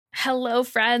Hello,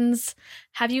 friends.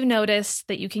 Have you noticed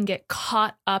that you can get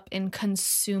caught up in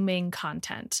consuming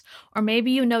content? Or maybe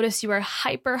you notice you are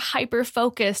hyper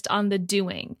focused on the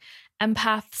doing.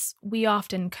 Empaths, we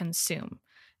often consume.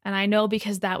 And I know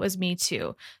because that was me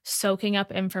too, soaking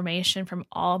up information from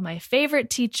all my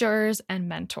favorite teachers and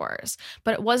mentors.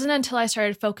 But it wasn't until I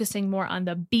started focusing more on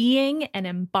the being and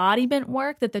embodiment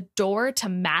work that the door to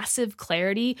massive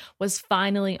clarity was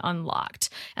finally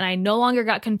unlocked. And I no longer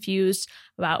got confused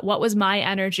about what was my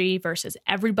energy versus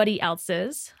everybody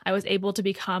else's. I was able to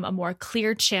become a more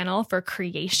clear channel for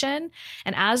creation,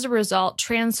 and as a result,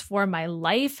 transform my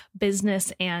life,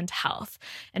 business, and health.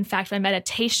 In fact, my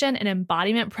meditation and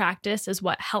embodiment practice is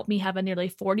what helped me have a nearly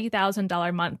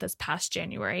 $40,000 month this past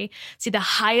January, see the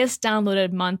highest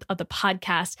downloaded month of the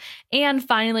podcast, and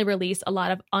finally release a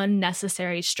lot of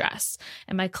unnecessary stress.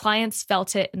 And my clients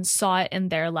felt it and saw it in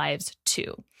their lives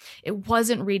too. It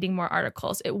wasn't reading more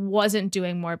articles. It wasn't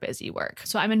doing more busy work.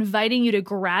 So I'm inviting you to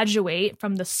graduate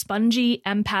from the spongy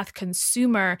empath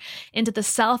consumer into the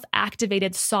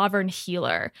self-activated sovereign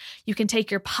healer. You can take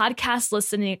your podcast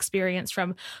listening experience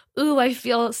from, ooh, I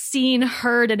feel seen,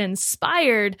 heard, and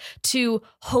inspired to,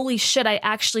 holy shit, I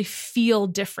actually feel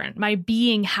different. My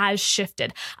being has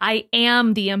shifted. I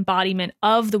am the embodiment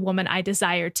of the woman I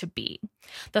desire to be.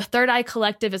 The Third Eye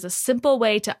Collective is a simple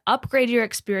way to upgrade your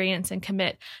experience and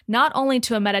commit not only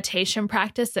to a meditation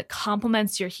practice that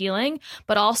complements your healing,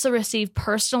 but also receive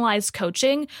personalized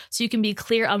coaching so you can be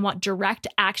clear on what direct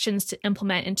actions to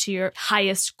implement into your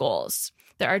highest goals.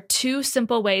 There are two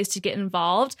simple ways to get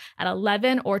involved at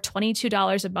 $11 or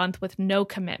 $22 a month with no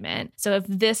commitment. So if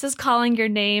this is calling your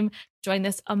name, join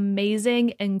this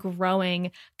amazing and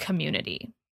growing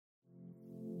community.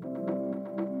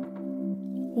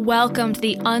 Welcome to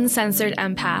the Uncensored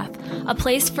Empath, a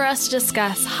place for us to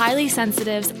discuss highly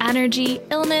sensitive's energy,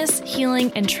 illness,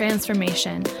 healing, and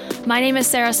transformation. My name is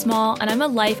Sarah Small, and I'm a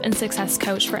life and success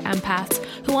coach for empaths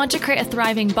who want to create a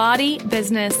thriving body,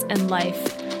 business, and life.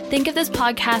 Think of this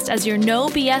podcast as your no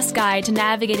BS guide to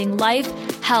navigating life,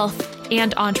 health,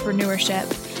 and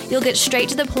entrepreneurship. You'll get straight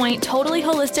to the point, totally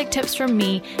holistic tips from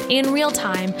me in real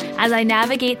time as I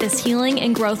navigate this healing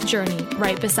and growth journey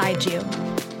right beside you.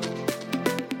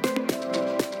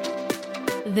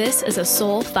 This is a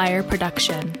Soulfire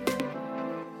production.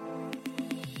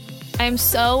 I'm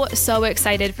so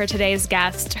excited for today's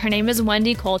guest. Her name is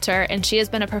Wendie Colter, and she has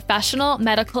been a professional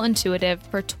medical intuitive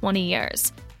for 20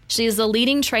 years. She is the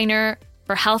leading trainer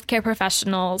for healthcare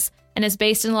professionals and is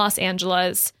based in Los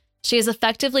Angeles. She has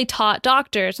effectively taught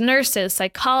doctors, nurses,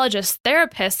 psychologists,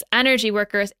 therapists, energy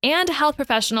workers, and health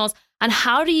professionals on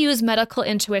how to use medical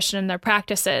intuition in their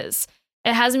practices.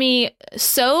 It has me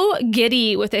so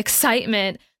giddy with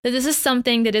excitement that this is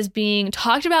something that is being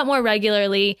talked about more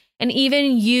regularly and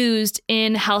even used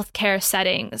in healthcare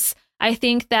settings. I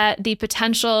think that the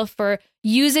potential for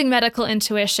using medical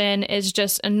intuition is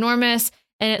just enormous,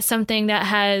 and it's something that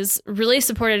has really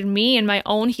supported me in my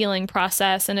own healing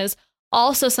process and is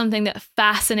also something that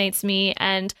fascinates me,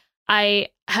 and I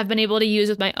have been able to use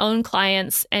with my own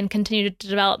clients and continue to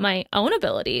develop my own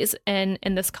abilities in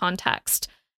this context.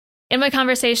 In my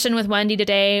conversation with Wendie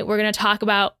today, we're going to talk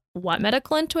about what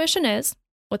medical intuition is,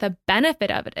 what the benefit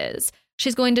of it is.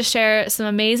 She's going to share some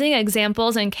amazing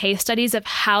examples and case studies of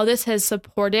how this has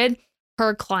supported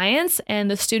her clients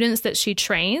and the students that she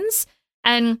trains,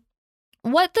 and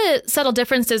what the subtle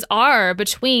differences are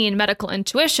between medical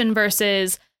intuition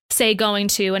versus, say, going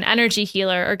to an energy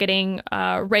healer or getting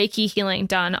Reiki healing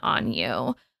done on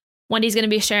you. Wendie's going to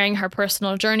be sharing her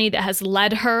personal journey that has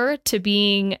led her to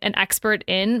being an expert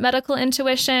in medical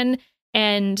intuition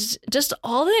and just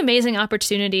all the amazing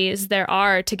opportunities there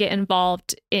are to get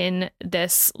involved in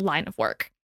this line of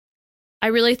work. I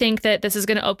really think that this is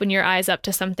going to open your eyes up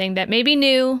to something that may be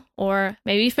new or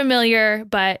maybe familiar,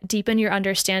 but deepen your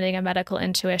understanding of medical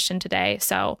intuition today.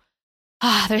 So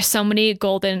there's so many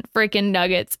golden freaking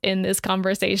nuggets in this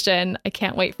conversation. I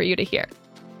can't wait for you to hear.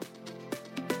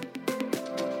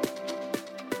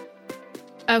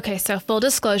 Okay, so full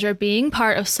disclosure, being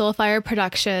part of Soulfire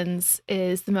Productions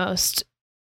is the most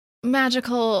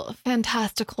magical,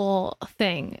 fantastical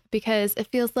thing because it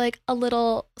feels like a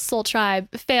little soul tribe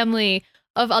family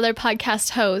of other podcast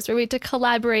hosts where we get to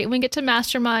collaborate and we get to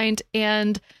mastermind,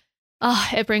 and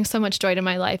it brings so much joy to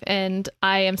my life. And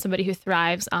I am somebody who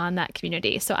thrives on that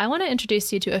community. So I want to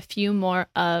introduce you to a few more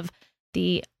of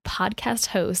the podcast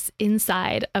hosts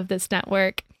inside of this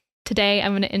network. Today,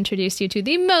 I'm going to introduce you to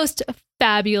the most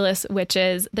fabulous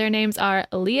witches. Their names are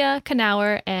Leah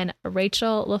Knauer and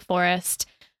Rachel LaForest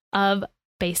of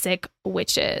Basic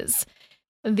Witches.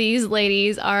 These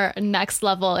ladies are next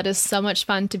level. It is so much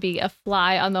fun to be a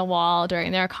fly on the wall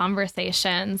during their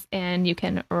conversations, and you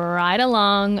can ride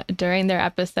along during their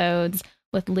episodes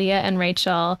with Leah and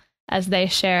Rachel as they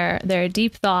share their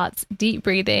deep thoughts, deep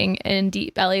breathing, and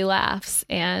deep belly laughs,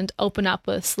 and open up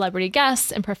with celebrity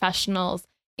guests and professionals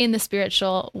in the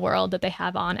spiritual world that they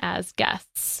have on as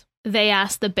guests. They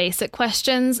ask the basic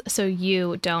questions so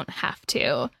you don't have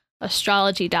to.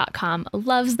 Astrology.com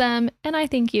loves them, and I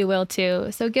think you will too.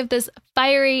 So give this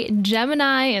fiery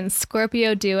Gemini and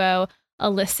Scorpio duo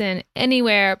a listen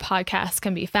anywhere podcasts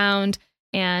can be found.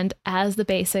 And as the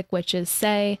basic witches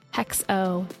say,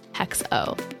 Hex-O,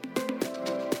 Hex-O.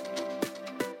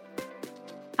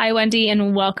 Hi, Wendie,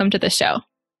 and welcome to the show.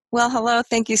 Well, hello.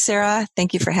 Thank you, Sarah.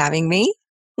 Thank you for having me.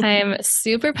 I'm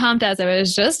super pumped, as I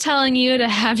was just telling you, to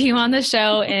have you on the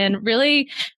show and really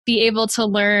be able to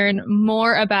learn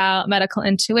more about medical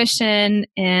intuition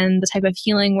and the type of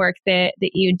healing work that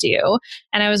you do.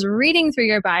 And I was reading through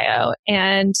your bio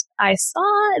and I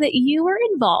saw that you were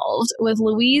involved with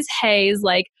Louise Hay's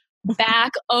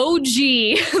back OG,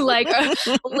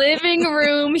 living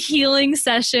room healing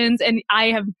sessions. And I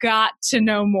have got to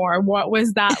know more. What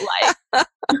was that like?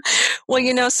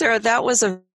 Well, Sarah, that was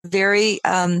a very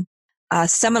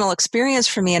seminal experience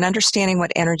for me in understanding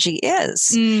what energy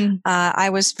is. I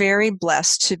was very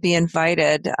blessed to be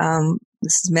invited.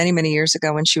 This is many, many years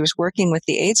ago when she was working with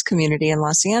the AIDS community in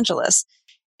Los Angeles.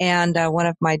 And one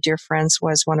of my dear friends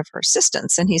was one of her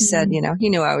assistants. And he said, he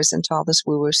knew I was into all this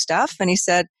woo-woo stuff. And he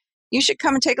said, you should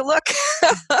come and take a look.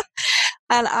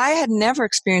 And I had never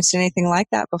experienced anything like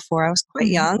that before. I was quite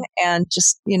young and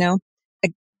just,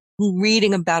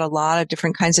 reading about a lot of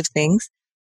different kinds of things.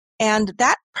 And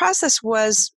that process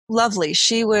was lovely.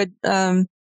 She would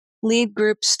lead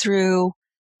groups through,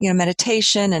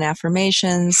 meditation and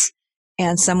affirmations,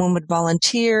 and someone would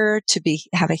volunteer to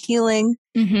have a healing.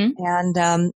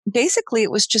 And basically,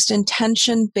 it was just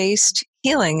intention-based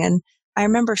healing. And I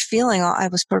remember feeling, I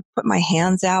was put my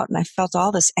hands out, and I felt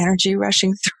all this energy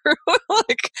rushing through.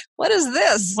 What is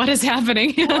this? What is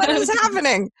happening? What is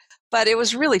happening? But it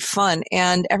was really fun,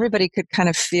 and everybody could kind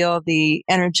of feel the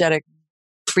energetic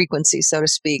frequency, so to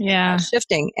speak,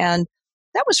 shifting. And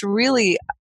that was really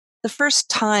the first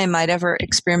time I'd ever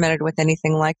experimented with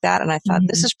anything like that. And I thought,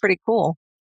 this is pretty cool.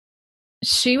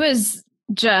 She was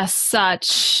just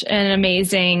such an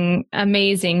amazing,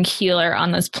 amazing healer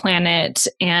on this planet.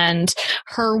 And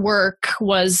her work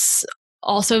was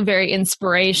also very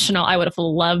inspirational. I would have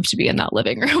loved to be in that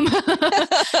living room.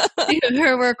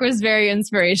 Her work was very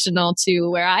inspirational to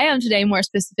where I am today, more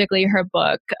specifically her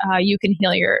book, You Can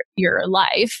Heal Your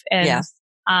Life. And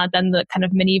then the kind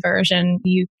of mini version,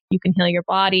 You Can Heal Your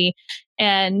Body.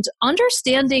 And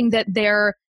understanding that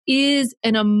there is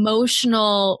an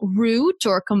emotional root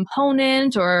or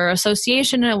component or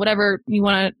association, or however you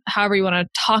want to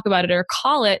talk about it or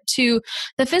call it, to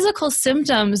the physical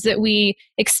symptoms that we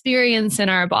experience in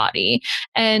our body.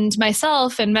 And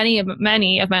myself and many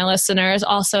of my listeners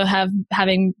also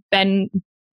having been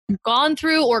gone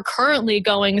through or currently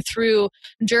going through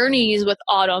journeys with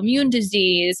autoimmune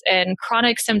disease and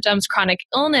chronic symptoms, chronic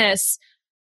illness,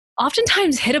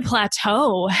 oftentimes hit a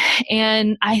plateau.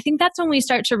 And I think that's when we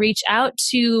start to reach out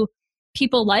to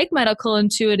people like medical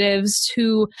intuitives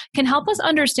who can help us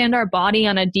understand our body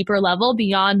on a deeper level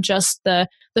beyond just the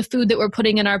food that we're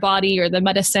putting in our body or the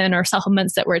medicine or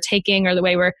supplements that we're taking or the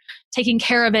way we're taking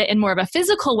care of it in more of a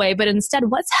physical way, but instead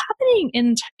what's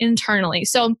happening internally.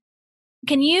 So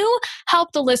can you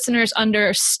help the listeners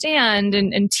understand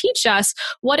and teach us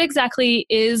what exactly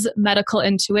is medical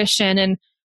intuition, and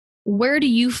where do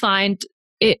you find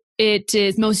it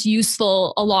is most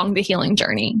useful along the healing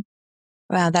journey?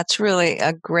 Wow, that's really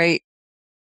a great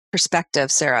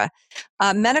perspective, Sarah.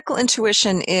 Medical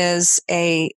intuition is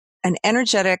an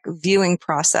energetic viewing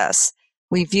process.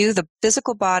 We view the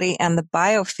physical body and the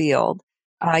biofield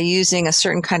using a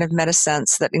certain kind of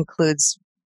metasense that includes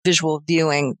visual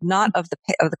viewing, not of the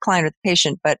client or the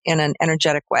patient, but in an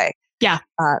energetic way. Yeah.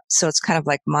 So it's kind of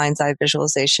like mind's eye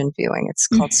visualization viewing. It's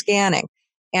called scanning.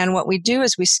 And what we do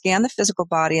is we scan the physical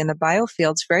body and the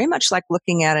biofields, very much like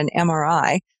looking at an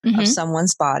MRI of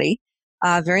someone's body,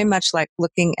 very much like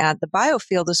looking at the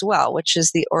biofield as well, which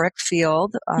is the auric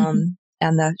field and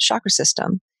the chakra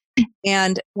system.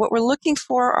 And what we're looking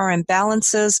for are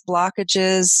imbalances,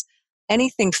 blockages,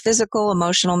 anything physical,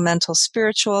 emotional, mental,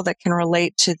 spiritual that can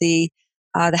relate to the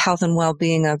health and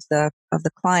well-being of the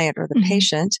client or the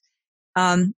patient.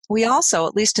 We also,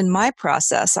 at least in my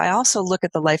process, I also look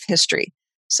at the life history.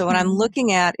 So what I'm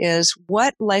looking at is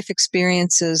what life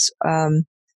experiences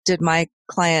did my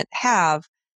client have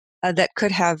that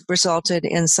could have resulted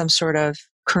in some sort of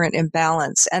current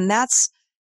imbalance. And that's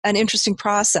an interesting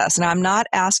process. And I'm not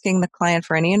asking the client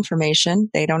for any information.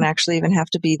 They don't actually even have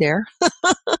to be there.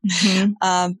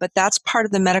 But that's part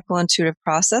of the medical intuitive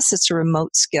process. It's a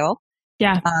remote skill.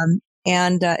 Yeah.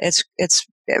 And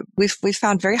we've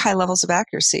found very high levels of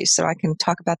accuracy. So I can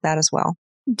talk about that as well.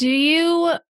 Do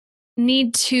you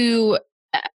need to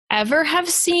ever have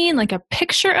seen like a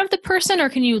picture of the person, or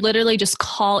can you literally just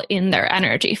call in their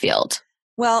energy field?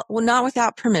 Well, not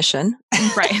without permission.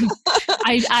 Right.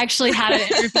 I actually had an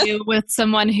interview with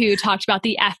someone who talked about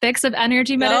the ethics of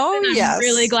energy medicine. Oh, yes. I'm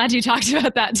really glad you talked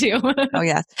about that too. Oh,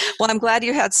 yeah. Well, I'm glad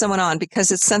you had someone on,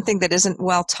 because it's something that isn't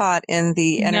well taught in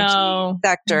the energy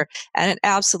sector, and it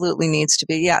absolutely needs to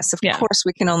be. Yes, of course,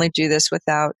 we can only do this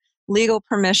without legal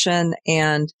permission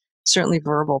and certainly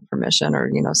verbal permission, or,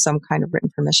 some kind of written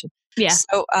permission. Yeah.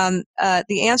 So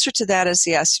the answer to that is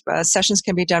yes. Sessions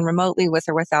can be done remotely with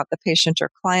or without the patient or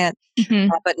client,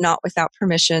 but not without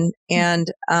permission.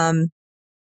 And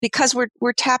because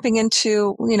we're tapping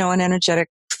into an energetic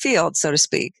field, so to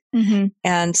speak,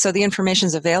 and so the information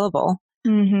is available.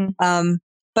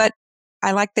 But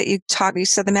I like that you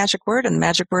said the magic word, and the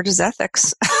magic word is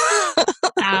ethics.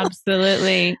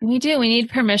 Absolutely, we do. We need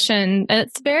permission.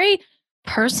 It's very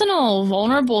personal,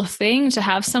 vulnerable thing to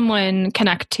have someone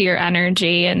connect to your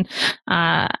energy. And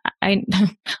on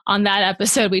that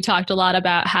episode, we talked a lot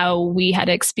about how we had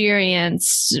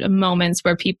experienced moments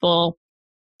where people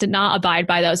did not abide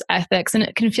by those ethics, and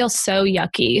it can feel so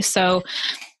yucky. So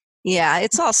yeah,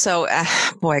 it's also,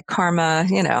 karma,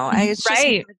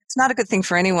 it's not a good thing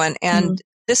for anyone. And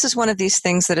this is one of these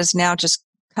things that is now just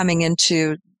coming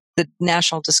into the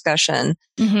national discussion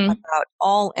about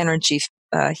all energy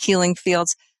healing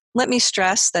fields. Let me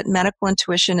stress that medical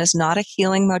intuition is not a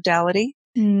healing modality.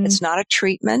 It's not a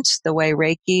treatment the way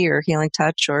Reiki or healing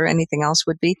touch or anything else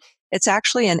would be. It's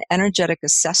actually an energetic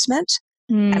assessment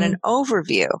and an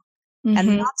overview.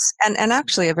 And that's, and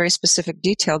actually a very specific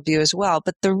detailed view as well.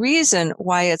 But the reason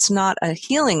why it's not a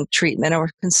healing treatment or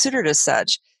considered as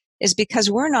such is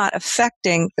because we're not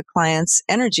affecting the client's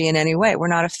energy in any way. We're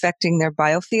not affecting their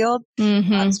biofield.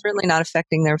 Certainly not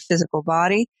affecting their physical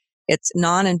body. It's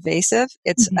non-invasive.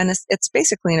 It's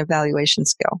basically an evaluation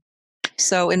skill.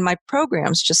 So in my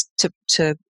programs, just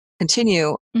to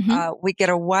continue, we get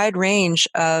a wide range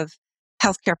of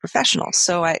healthcare professionals.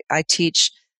 So I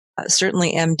teach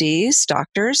certainly MDs,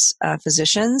 doctors,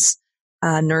 physicians,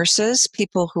 nurses,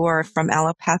 people who are from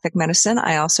allopathic medicine.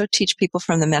 I also teach people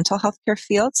from the mental health care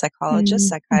field, psychologists,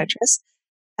 psychiatrists.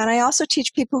 And I also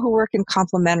teach people who work in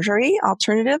complementary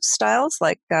alternative styles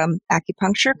like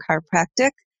acupuncture,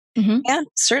 chiropractic, and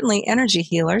certainly energy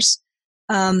healers.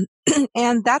 And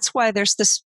that's why there's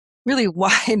this really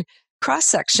wide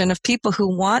cross-section of people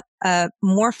who want a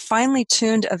more finely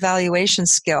tuned evaluation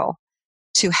skill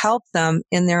to help them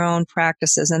in their own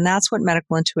practices. And that's what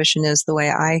medical intuition is, the way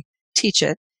I teach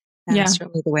it, and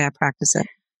certainly the way I practice it.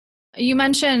 You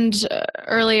mentioned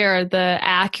earlier the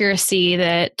accuracy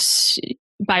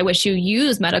by which you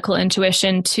use medical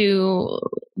intuition to,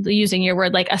 using your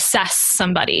word, like assess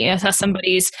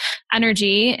somebody's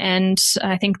energy, and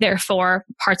I think therefore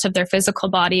parts of their physical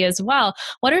body as well.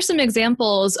 What are some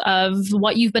examples of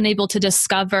what you've been able to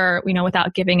discover,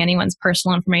 without giving anyone's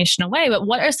personal information away, but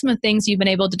what are some of the things you've been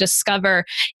able to discover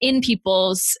in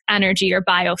people's energy or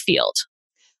biofield?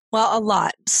 Well, a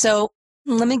lot. So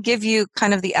let me give you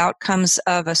kind of the outcomes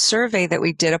of a survey that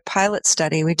we did, a pilot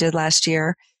study we did last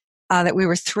year, that we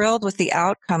were thrilled with the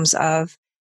outcomes of.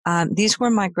 These were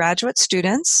my graduate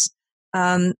students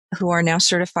who are now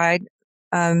certified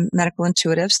medical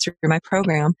intuitives through my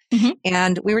program.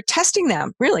 And we were testing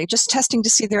them, really just testing to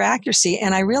see their accuracy.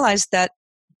 And I realized that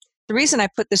the reason I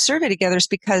put this survey together is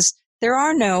because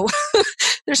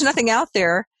there's nothing out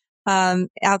there in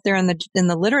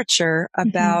the literature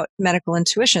about medical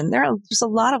intuition. There's a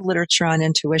lot of literature on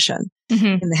intuition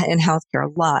in healthcare,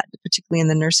 a lot, particularly in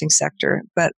the nursing sector.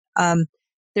 But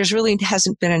there's really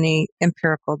hasn't been any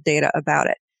empirical data about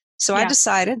it. So I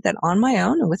decided that on my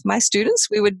own and with my students,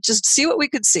 we would just see what we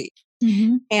could see.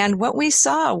 And what we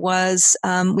saw was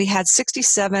we had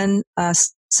 67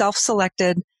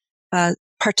 self-selected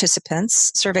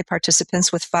survey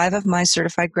participants with 5 of my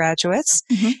certified graduates.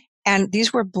 And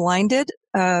these were blinded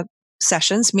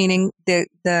sessions, meaning the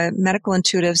medical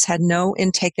intuitives had no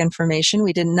intake information.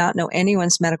 We did not know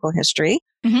anyone's medical history,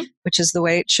 which is the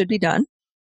way it should be done.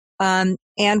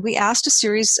 And we asked a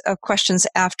series of questions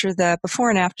before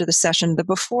and after the session. The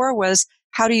before was,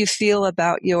 how do you feel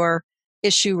about your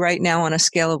issue right now on a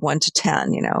scale of 1 to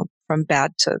 10, from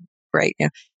bad to great,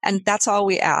 and that's all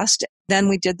we asked. Then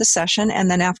we did the session,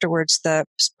 and then afterwards the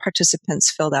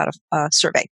participants filled out a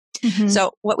survey. Mm-hmm.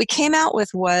 So what we came out with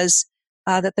was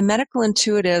that the medical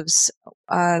intuitives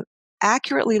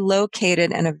accurately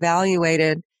located and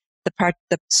evaluated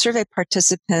the survey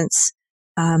participants'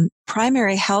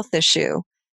 primary health issue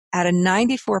at a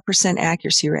 94%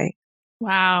 accuracy rate.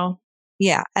 Wow.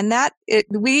 Yeah. And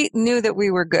we knew that we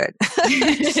were good,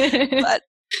 but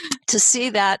to see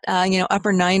that,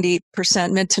 upper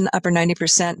 90%, mid to upper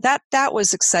 90%, that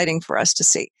was exciting for us to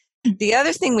see. The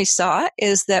other thing we saw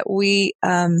is that we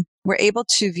were able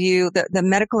to view the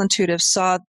medical intuitive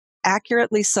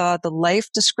accurately saw the life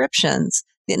descriptions.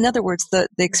 In other words, the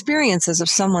experiences of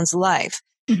someone's life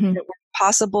Mm-hmm. that were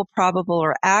possible, probable,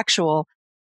 or actual,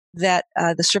 that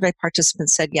the survey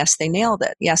participants said, yes, they nailed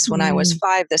it. Yes, when I was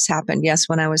 5, this happened. Yes,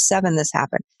 when I was 7, this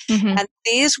happened. Mm-hmm. And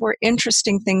these were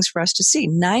interesting things for us to see.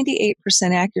 98%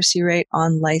 accuracy rate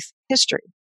on life history.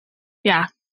 Yeah.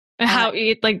 How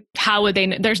would they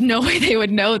know? There's no way they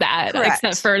would know that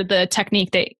except for the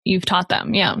technique that you've taught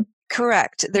them. Yeah.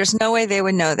 Correct. There's no way they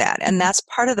would know that. And that's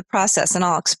part of the process. And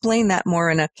I'll explain that more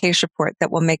in a case report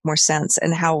that will make more sense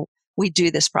and how we do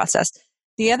this process.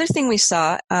 The other thing we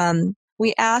saw,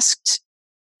 we asked,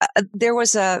 there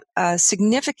was a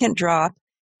significant drop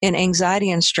in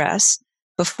anxiety and stress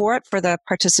for the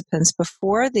participants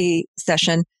before the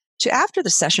session to after the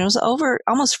session. It was over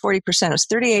almost 40%. It was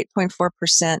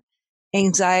 38.4%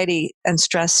 anxiety and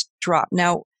stress drop.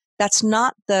 Now, that's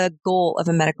not the goal of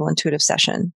a medical intuitive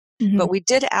session, but we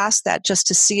did ask that just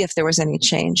to see if there was any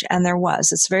change. And there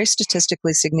was. It's very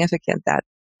statistically significant, that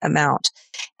amount.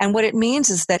 And what it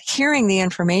means is that hearing the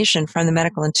information from the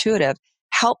medical intuitive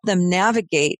helped them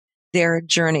navigate their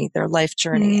journey, their life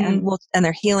journey, and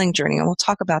their healing journey. And we'll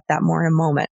talk about that more in a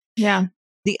moment. Yeah.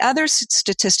 The other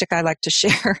statistic I like to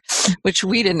share, which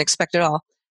we didn't expect at all,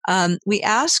 we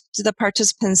asked the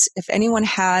participants if anyone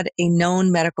had a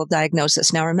known medical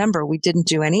diagnosis. Now, remember, we didn't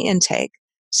do any intake,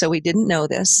 so we didn't know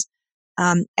this.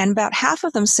 And about half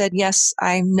of them said, yes,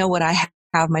 I know what I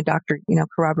have. My doctor,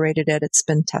 corroborated it. It's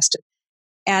been tested.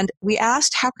 And we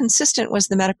asked how consistent was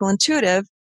the medical intuitive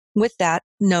with that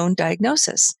known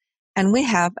diagnosis. And we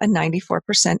have a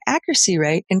 94% accuracy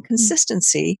rate and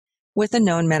consistency with a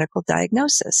known medical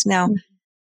diagnosis. Now,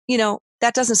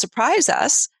 that doesn't surprise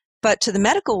us, but to the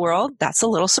medical world, that's a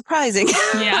little surprising.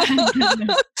 Yeah.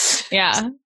 Yeah.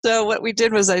 So what we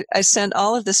did was I sent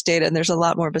all of this data, and there's a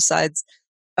lot more besides,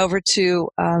 over to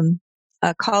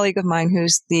a colleague of mine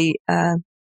who's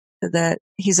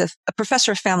he's a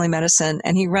professor of family medicine,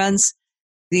 and he runs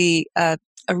a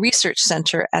research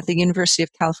center at the University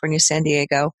of California, San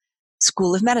Diego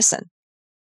School of Medicine.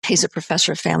 He's a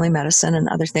professor of family medicine and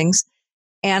other things.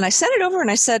 And I sent it over and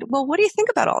I said, well, what do you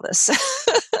think about all this?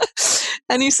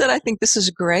 And he said, I think this is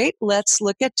great. Let's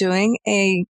look at doing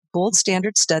a gold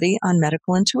standard study on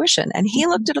medical intuition. And he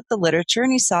looked at the literature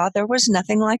and he saw there was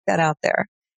nothing like that out there.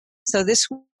 So this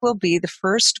will be the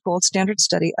first gold standard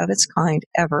study of its kind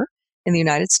ever in the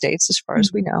United States, as far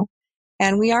as we know.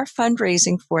 And we are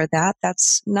fundraising for that.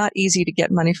 That's not easy to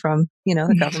get money from,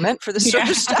 the government for this sort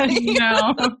of study.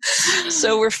 No.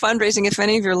 So we're fundraising. If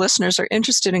any of your listeners are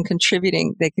interested in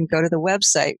contributing, they can go to the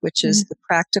website, which is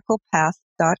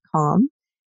thepracticalpath.com,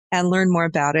 and learn more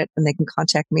about it, and they can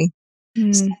contact me.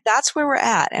 So that's where we're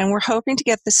at. And we're hoping to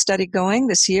get this study going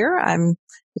this year.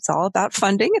 It's all about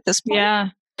funding at this point. Yeah.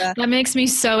 That makes me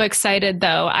so excited,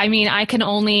 though. I mean, I can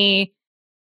only,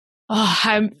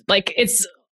 I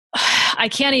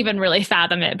can't even really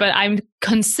fathom it, but I'm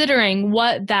considering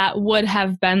what that would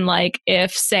have been like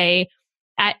if, say,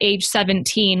 at age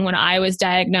 17, when I was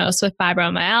diagnosed with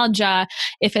fibromyalgia,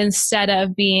 if instead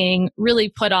of being really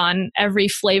put on every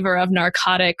flavor of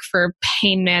narcotic for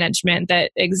pain management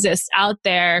that exists out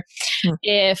there,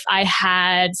 if I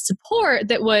had support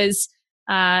that was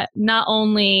not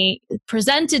only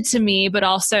presented to me, but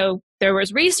also there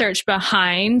was research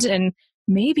behind and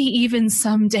maybe even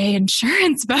someday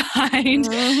insurance behind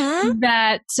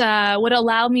that would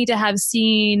allow me to have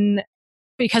seen,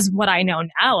 because what I know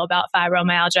now about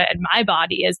fibromyalgia in my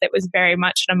body is that it was very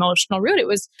much an emotional root. It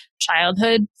was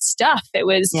childhood stuff. It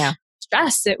was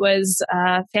stress. It was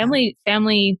family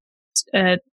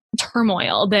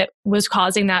turmoil that was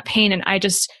causing that pain. And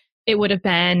it would have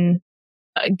been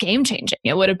game changing.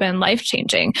 It would have been life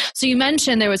changing. So you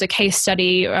mentioned there was a case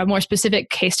study, or a more specific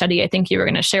case study, I think you were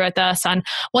going to share with us on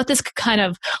what this could kind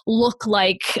of look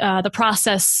like, the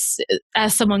process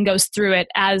as someone goes through it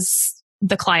as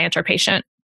the client or patient.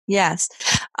 Yes.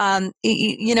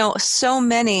 So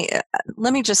many,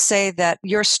 let me just say that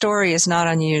your story is not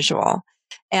unusual,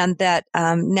 and that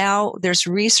now there's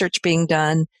research being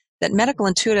done that medical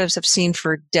intuitives have seen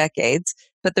for decades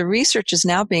but the research is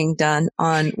now being done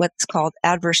on what's called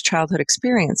adverse childhood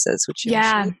experiences, which you've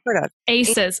heard of.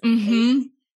 ACEs. Mm-hmm.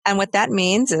 And what that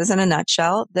means is, in a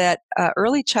nutshell, that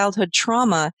early childhood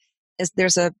trauma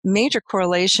there's a major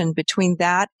correlation between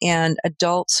that and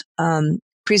adult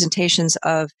presentations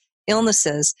of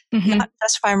illnesses, not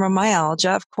just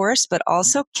fibromyalgia, of course, but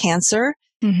also cancer,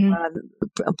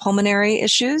 pulmonary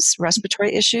issues,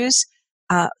 respiratory issues,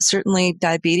 certainly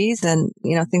diabetes, and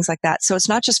things like that. So it's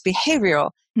not just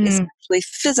behavioral; it's actually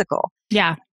physical.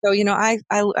 Yeah. So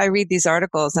I read these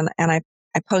articles and I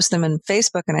post them in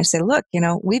Facebook, and I say, look,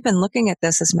 we've been looking at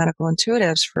this as medical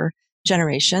intuitives for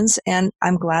generations, and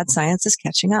I'm glad science is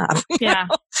catching up. Yeah.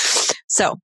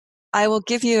 So I will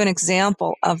give you an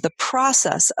example of the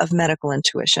process of medical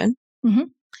intuition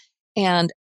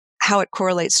and how it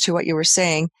correlates to what you were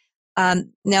saying.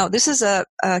 Now, this is a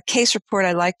case report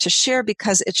I like to share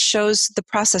because it shows the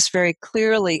process very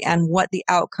clearly and what the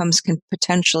outcomes can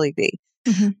potentially be.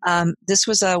 This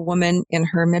was a woman in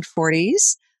her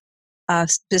mid-40s, a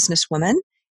businesswoman,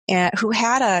 who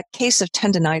had a case of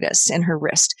tendinitis in her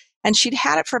wrist. And she'd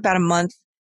had it for about a month,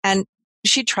 and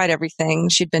she'd tried everything.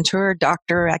 She'd been to her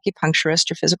doctor,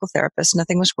 acupuncturist, or physical therapist.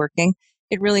 Nothing was working.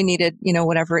 It really needed,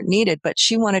 whatever it needed. But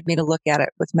she wanted me to look at it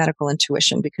with medical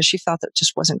intuition because she felt that it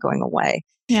just wasn't going away.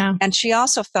 Yeah. And she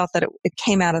also felt that it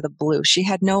came out of the blue. She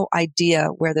had no idea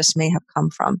where this may have come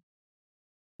from.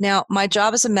 Now, my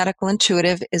job as a medical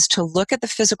intuitive is to look at the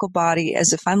physical body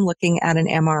as if I'm looking at an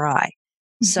MRI.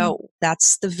 So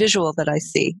that's the visual that I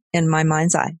see in my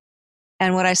mind's eye.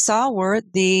 And what I saw were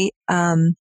the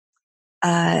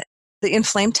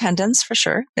inflamed tendons, for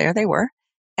sure. There they were.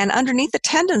 And underneath the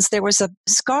tendons, there was a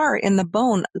scar in the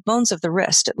bones of the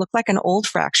wrist. It looked like an old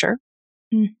fracture.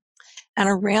 And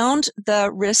around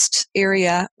the wrist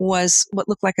area was what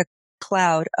looked like a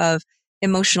cloud of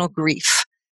emotional grief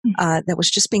that was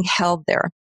just being held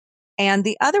there. And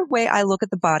the other way I look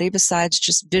at the body, besides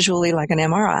just visually like an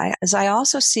MRI, is I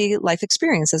also see life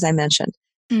experience, as I mentioned.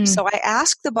 So I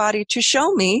ask the body to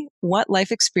show me what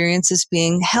life experience is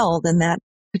being held in that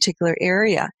particular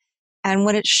area. And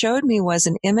what it showed me was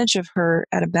an image of her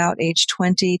at about age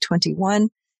 20, 21.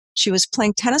 She was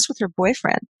playing tennis with her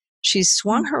boyfriend. She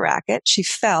swung her racket, she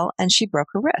fell, and she broke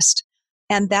her wrist.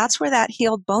 And that's where that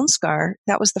healed bone scar,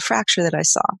 that was the fracture that I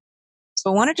saw.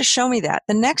 So I wanted to show me that.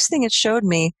 The next thing it showed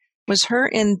me was her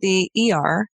in the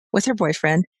ER with her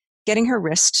boyfriend, getting her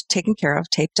wrist taken care of,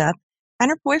 taped up, and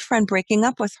her boyfriend breaking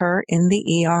up with her in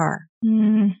the ER.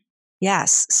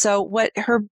 Yes. So what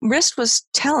her wrist was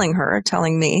telling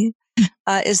me,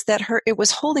 is that it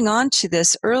was holding on to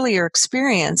this earlier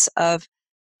experience of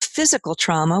physical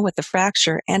trauma with the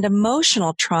fracture and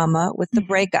emotional trauma with the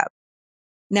breakup.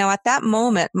 Now, at that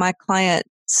moment, my client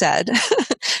said,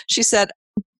 she said,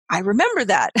 I remember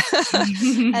that.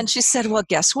 And she said, well,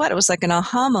 guess what? It was like an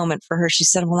aha moment for her. She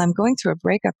said, well, I'm going through a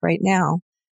breakup right now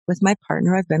with my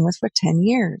partner I've been with for 10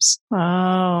 years.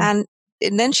 Wow. And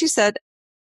then she said,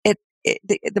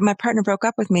 my partner broke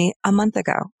up with me a month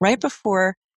ago, right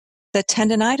before the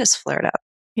tendinitis flared up.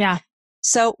 Yeah.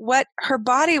 So what her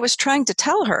body was trying to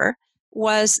tell her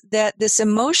was that this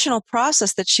emotional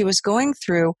process that she was going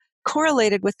through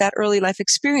correlated with that early life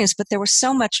experience, but there was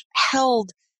so much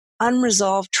held,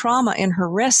 unresolved trauma in her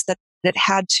wrist that it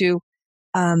had to,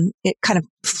 it kind of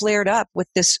flared up with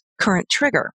this current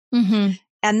trigger.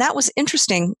 And that was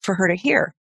interesting for her to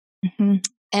hear.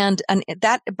 And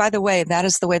that, by the way, that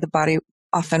is the way the body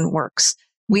often works.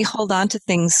 We hold on to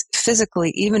things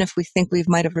physically, even if we think we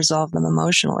might have resolved them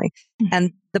emotionally.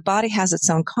 And the body has its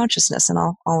own consciousness, and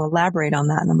I'll elaborate on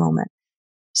that in a moment.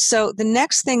 So the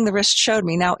next thing the wrist showed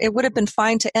me, now it would have been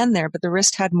fine to end there, but the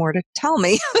wrist had more to tell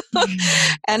me.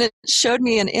 And it showed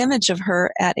me an image of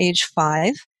her at age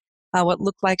 5, what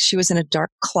looked like she was in a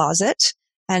dark closet,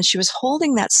 and she was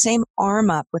holding that same arm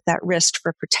up with that wrist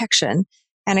for protection.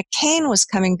 And a cane was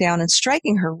coming down and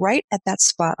striking her right at that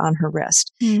spot on her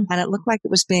wrist. And it looked like it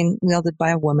was being wielded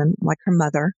by a woman, like her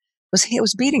mother. It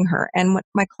was beating her. And what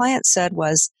my client said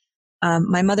was,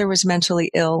 my mother was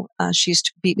mentally ill. She used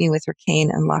to beat me with her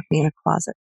cane and lock me in a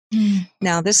closet.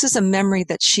 Now, this is a memory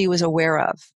that she was aware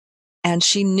of. And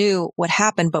she knew what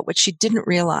happened, but what she didn't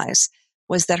realize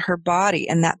was that her body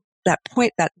and that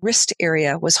point, that wrist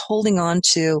area, was holding on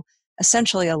to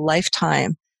essentially a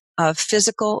lifetime of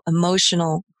physical,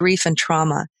 emotional grief and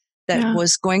trauma that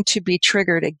was going to be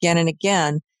triggered again and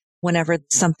again whenever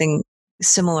something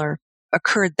similar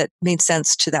occurred that made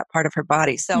sense to that part of her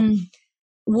body. So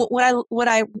what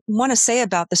I want to say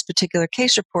about this particular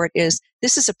case report is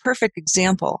this is a perfect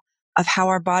example of how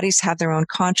our bodies have their own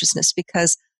consciousness,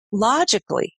 because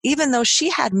logically, even though she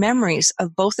had memories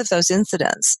of both of those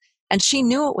incidents, And she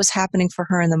knew what was happening for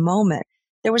her in the moment.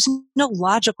 There was no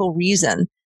logical reason,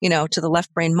 to the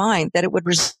left brain mind that it would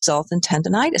result in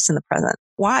tendonitis in the present.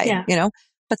 Why? Yeah.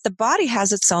 But the body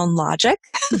has its own logic.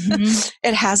 Mm-hmm.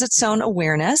 It has its own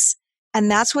awareness.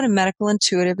 And that's what a medical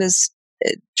intuitive is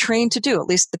trained to do. At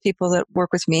least the people that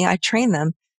work with me, I train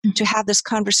them to have this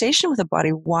conversation with the body.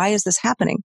 Why is this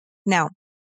happening? Now,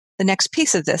 the next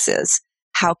piece of this is,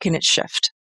 how can it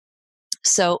shift?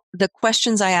 So the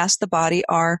questions I ask the body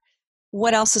are,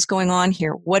 what else is going on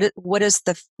here? What is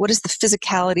the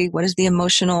physicality? What is the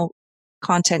emotional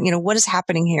content? What is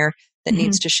happening here that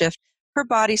needs to shift? Her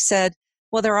body said,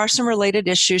 well, there are some related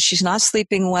issues. She's not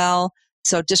sleeping well.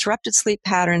 So disrupted sleep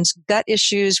patterns, gut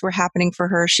issues were happening for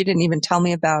her. She didn't even tell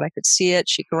me about. I could see it.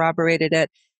 She corroborated it.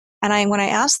 And when I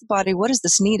asked the body, what does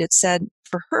this need? It said,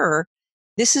 for her,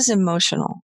 this is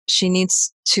emotional. She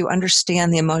needs to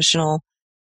understand the emotional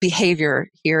behavior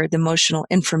here, the emotional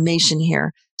information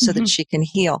here, so that she can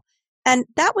heal. And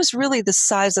that was really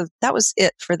that was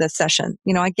it for the session.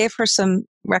 I gave her some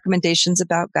recommendations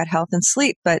about gut health and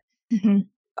sleep, but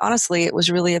honestly, it was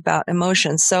really about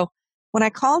emotions. So when I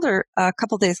called her a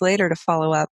couple days later to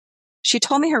follow up, she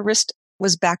told me her wrist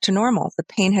was back to normal. The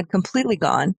pain had completely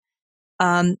gone.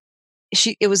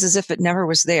 It was as if it never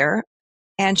was there.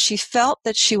 And she felt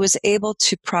that she was able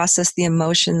to process the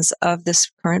emotions of this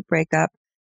current breakup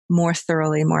more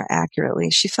thoroughly, more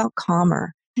accurately. She felt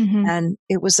calmer. And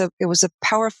it was a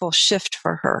powerful shift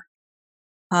for her.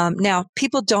 Now,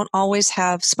 people don't always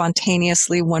have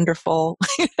spontaneously wonderful,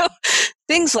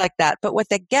 things like that. But what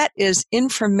they get is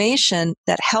information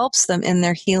that helps them in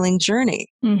their healing journey.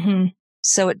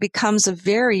 So it becomes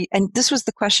and this was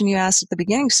the question you asked at the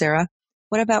beginning, Sarah.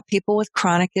 What about people with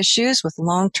chronic issues, with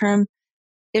long-term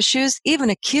issues,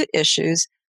 even acute issues?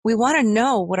 We want to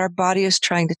know what our body is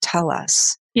trying to tell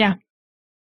us. Yeah.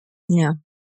 Yeah.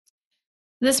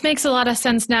 This makes a lot of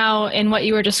sense now in what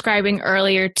you were describing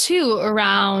earlier too,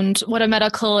 around what a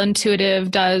medical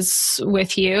intuitive does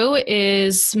with you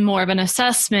is more of an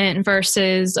assessment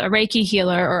versus a Reiki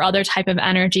healer or other type of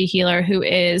energy healer who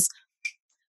is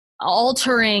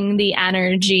altering the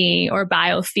energy or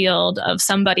biofield of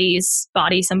somebody's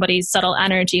body, somebody's subtle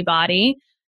energy body,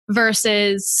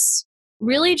 versus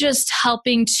really just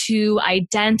helping to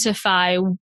identify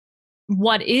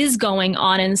what is going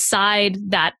on inside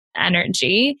that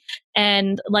energy.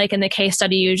 And like in the case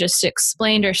study you just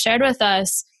explained or shared with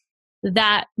us,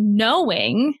 that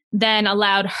knowing then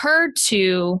allowed her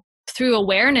to, through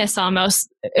awareness almost,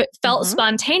 it felt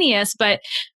spontaneous, but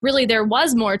really there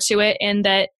was more to it in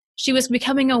that she was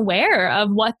becoming aware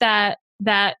of what that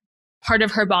part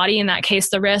of her body, in that case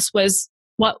the wrist, was.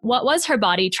 What was her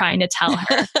body trying to tell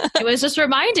her? It was just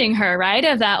reminding her, right,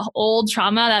 of that old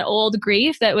trauma, that old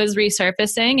grief that was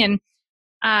resurfacing. And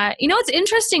it's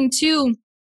interesting too.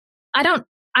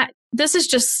 This is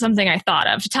just something I thought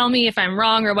of. Tell me if I'm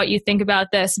wrong or what you think about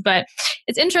this. But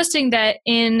it's interesting that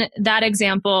in that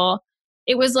example,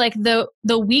 it was like the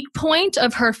weak point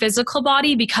of her physical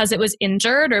body, because it was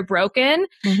injured or broken.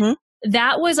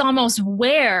 That was almost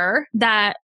where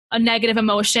that a negative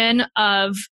emotion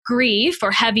of grief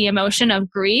or heavy emotion of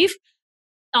grief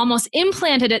almost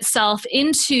implanted itself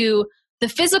into the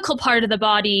physical part of the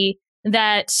body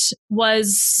that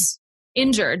was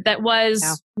injured, that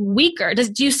was weaker.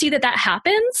 Do you see that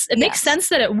happens? It makes sense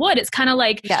that it would. It's kind of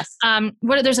like,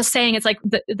 there's a saying, it's like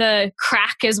the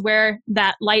crack is where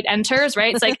that light enters,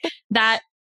 right? It's like that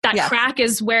crack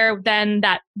is where then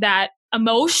that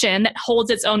emotion that holds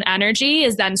its own energy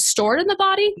is then stored in the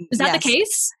body. Is that the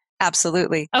case?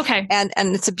 Absolutely. Okay. And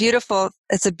it's a beautiful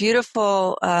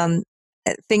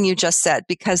thing you just said,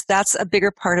 because that's a bigger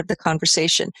part of the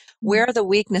conversation. Where are the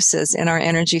weaknesses in our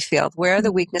energy field? Where are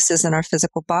the weaknesses in our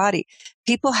physical body?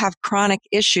 People have chronic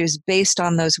issues based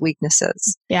on those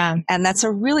weaknesses. Yeah. And that's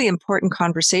a really important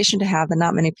conversation to have that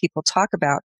not many people talk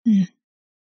about.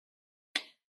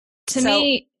 To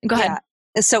me, go ahead.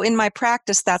 Yeah. So in my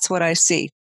practice, that's what I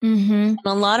see. And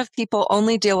a lot of people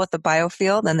only deal with the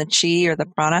biofield and the chi or the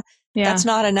prana. Yeah. That's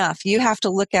not enough. You have to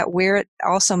look at where it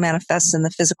also manifests in the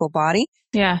physical body.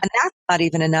 Yeah. And that's not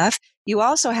even enough. You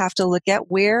also have to look at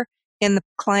where in the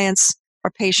client's or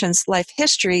patient's life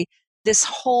history this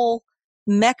whole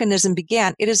mechanism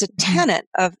began. It is a tenet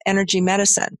of energy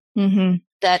medicine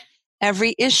that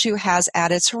every issue has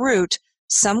at its root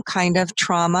some kind of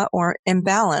trauma or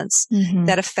imbalance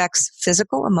that affects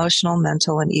physical, emotional,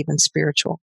 mental, and even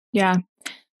spiritual. Yeah.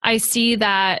 I see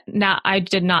that now. I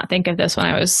did not think of this when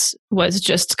I was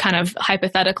just kind of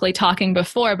hypothetically talking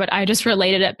before, but I just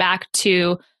related it back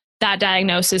to that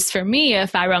diagnosis for me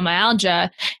of fibromyalgia.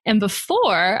 And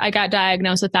before I got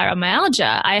diagnosed with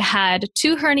fibromyalgia, I had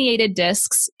 2 herniated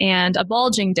discs and a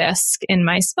bulging disc in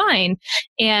my spine.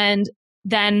 And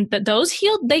then those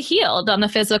healed, they healed on the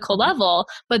physical level,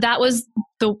 but that was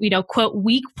the, quote,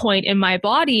 weak point in my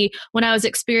body when I was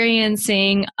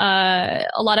experiencing a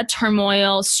lot of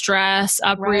turmoil, stress,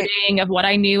 uprooting of what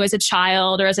I knew as a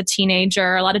child or as a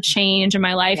teenager, a lot of change in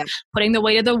my life, putting the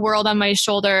weight of the world on my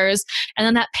shoulders. And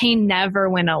then that pain never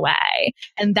went away.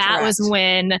 And that was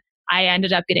when I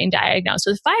ended up getting diagnosed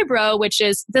with fibro, which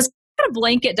is this kind of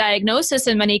blanket diagnosis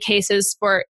in many cases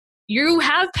for you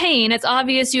have pain. It's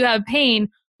obvious you have pain.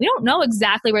 We don't know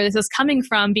exactly where this is coming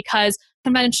from because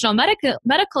conventional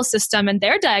medical system and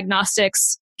their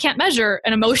diagnostics can't measure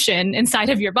an emotion inside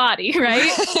of your body, right?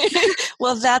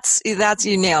 Well, that's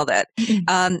you nailed it.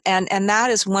 And that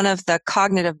is one of the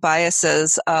cognitive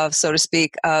biases of, so to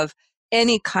speak, of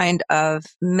any kind of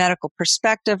medical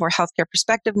perspective or healthcare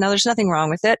perspective. Now, there's nothing wrong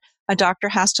with it. A doctor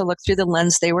has to look through the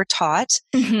lens they were taught.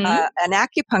 An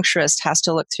acupuncturist has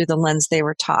to look through the lens they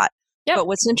were taught. But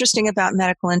what's interesting about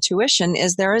medical intuition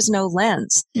is there is no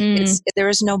lens. There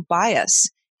is no bias.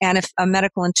 And if a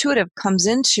medical intuitive comes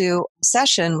into a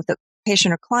session with a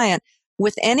patient or client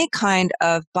with any kind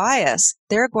of bias,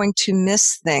 they're going to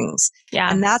miss things.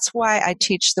 And that's why I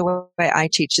teach the way I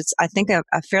teach. It's, I think, a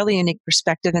fairly unique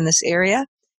perspective in this area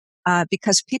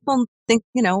because people think,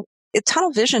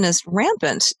 tunnel vision is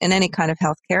rampant in any kind of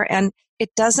healthcare, and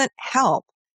it doesn't help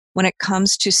when it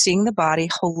comes to seeing the body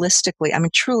holistically. I mean,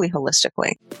 truly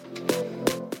holistically.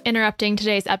 Interrupting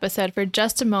today's episode for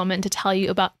just a moment to tell you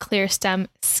about ClearStem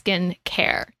Skin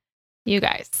Care. You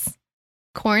guys,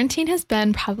 quarantine has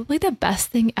been probably the best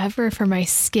thing ever for my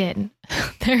skin.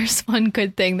 There's one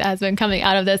good thing that has been coming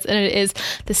out of this, and it is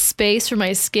the space for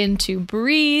my skin to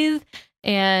breathe.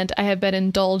 And I have been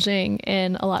indulging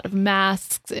in a lot of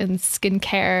masks and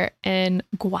skincare and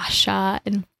gua sha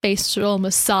and facial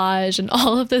massage and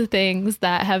all of the things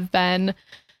that have been,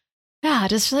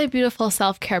 just really beautiful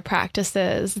self-care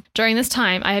practices. During this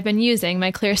time, I have been using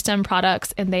my ClearStem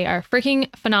products, and they are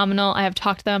freaking phenomenal. I have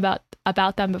talked to them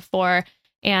about them before,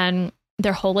 and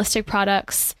they're holistic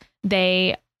products.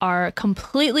 They are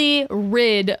completely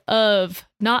rid of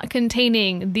not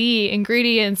containing the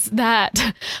ingredients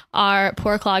that are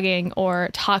pore clogging or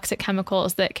toxic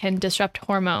chemicals that can disrupt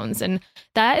hormones. And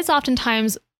that is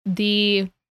oftentimes the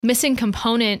missing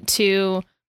component to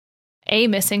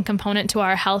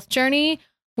our health journey.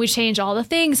 We change all the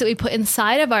things that we put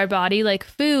inside of our body, like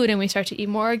food, and we start to eat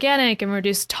more organic and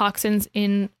reduce toxins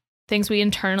in things we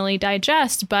internally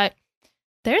digest. But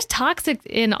there's toxic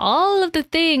in all of the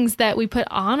things that we put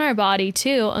on our body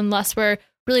too, unless we're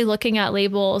really looking at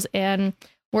labels and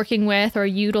working with or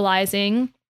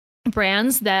utilizing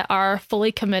brands that are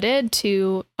fully committed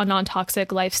to a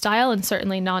non-toxic lifestyle and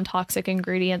certainly non-toxic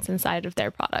ingredients inside of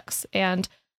their products. And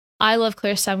I love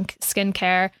ClearStem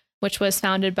Skincare, which was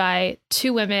founded by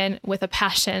 2 women with a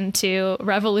passion to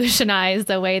revolutionize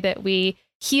the way that we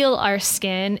heal our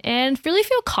skin and really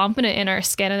feel confident in our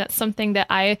skin. And that's something that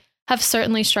I have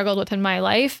certainly struggled with in my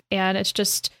life. And it's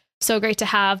just so great to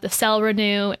have the Cell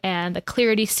Renew and the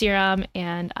Clarity Serum.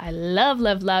 And I love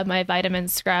my vitamin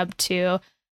scrub to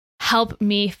help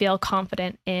me feel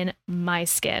confident in my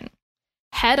skin.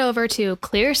 Head over to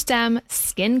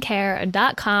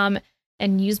clearstemskincare.com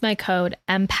and use my code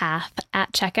EMPATH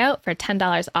at checkout for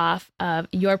 $10 off of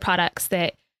your products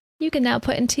that you can now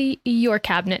put into your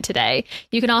cabinet today.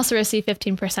 You can also receive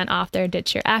 15% off their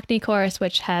Ditch Your Acne course,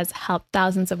 which has helped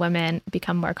thousands of women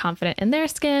become more confident in their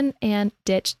skin and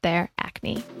ditch their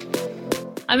acne.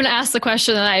 I'm going to ask the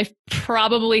question that I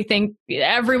probably think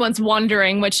everyone's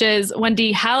wondering, which is,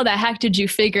 Wendie, how the heck did you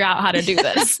figure out how to do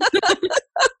this?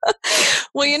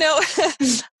 Well,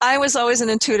 I was always an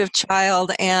intuitive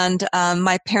child, and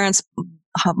my parents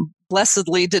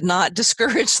blessedly did not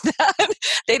discourage that.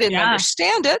 They didn't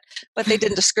understand it, but they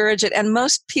didn't discourage it. And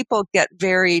most people get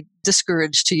very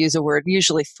discouraged, to use a word,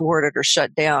 usually thwarted or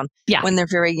shut down when they're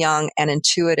very young and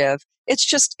intuitive. It's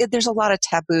just, there's a lot of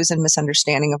taboos and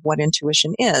misunderstanding of what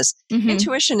intuition is. Mm-hmm.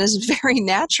 Intuition is very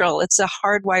natural. It's a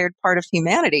hardwired part of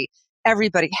humanity.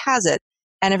 Everybody has it,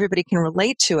 and everybody can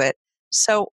relate to it.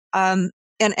 So, and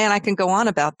I can go on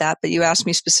about that, but you asked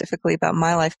me specifically about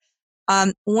my life.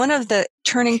 One of the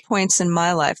turning points in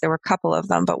my life, there were a couple of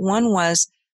them, but one was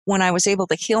when I was able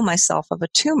to heal myself of a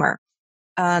tumor.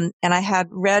 And I had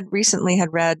recently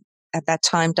read at that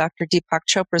time, Dr. Deepak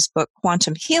Chopra's book,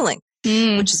 Quantum Healing,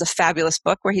 which is a fabulous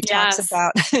book where he talks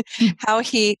about how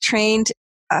he trained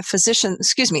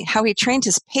how he trained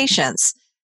his patients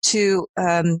to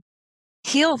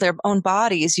heal their own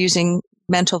bodies using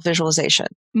mental visualization.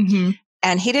 Mm-hmm.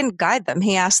 And he didn't guide them.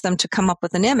 He asked them to come up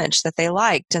with an image that they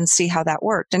liked and see how that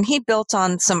worked. And he built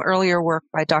on some earlier work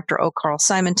by Dr. O. Carl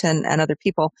Simonton and other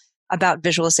people about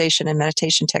visualization and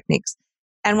meditation techniques.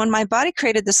 And when my body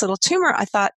created this little tumor, I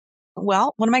thought,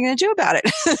 well, what am I going to do about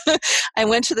it? I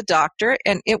went to the doctor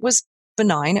and it was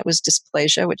benign. It was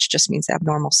dysplasia, which just means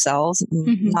abnormal cells,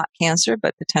 not cancer,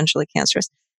 but potentially cancerous.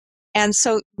 And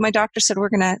so my doctor said, we're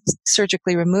going to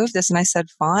surgically remove this. And I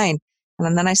said, fine.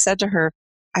 And then I said to her,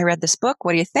 I read this book.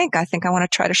 What do you think? I think I want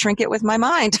to try to shrink it with my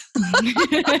mind.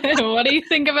 What do you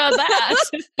think about that?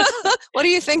 What do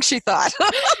you think she thought?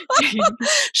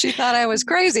 She thought I was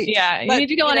crazy. Yeah, you need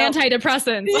to go on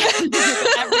antidepressants.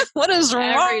 What is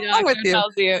wrong with you?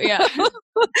 Tells you? Yeah.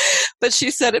 But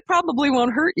she said it probably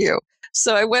won't hurt you.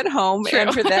 So I went home,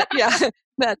 and for that,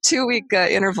 that 2-week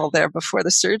interval there before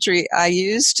the surgery, I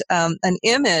used an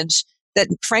image that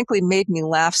frankly made me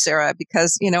laugh, Sarah,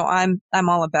 because, I'm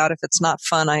all about if it's not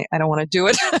fun, I don't want to do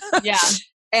it. Yeah.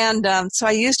 And so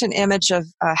I used an image of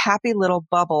happy little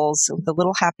bubbles with a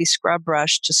little happy scrub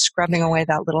brush, just scrubbing away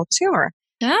that little tumor.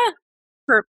 Yeah.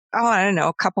 For, I don't know,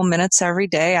 a couple minutes every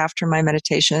day after my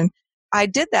meditation. I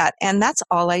did that, and that's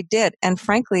all I did. And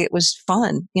frankly, it was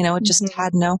fun. It just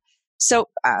had no. So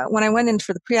when I went in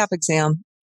for the pre-op exam,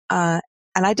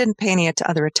 and I didn't pay any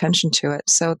other attention to it.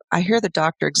 So I hear the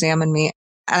doctor examine me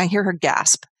and I hear her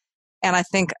gasp. And I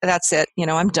think, that's it.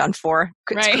 I'm done for.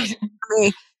 Right.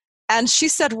 And she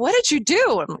said, what did you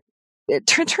do? And it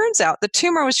turns out the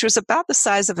tumor, which was about the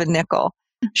size of a nickel,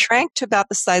 shrank to about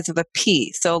the size of a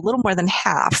pea. So a little more than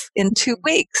half in 2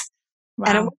 weeks. Wow.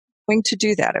 And it wasn't going to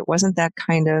do that. It wasn't that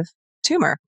kind of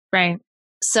tumor. Right.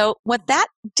 So what that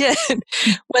did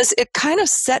was it kind of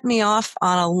set me off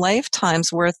on a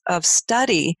lifetime's worth of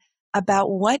study about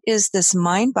what is this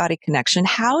mind-body connection?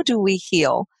 How do we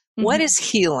heal? What is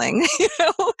healing?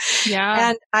 Yeah.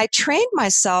 And I trained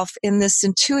myself in this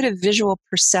intuitive visual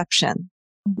perception,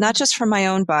 not just for my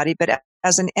own body, but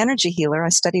as an energy healer. I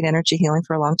studied energy healing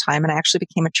for a long time, and I actually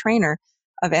became a trainer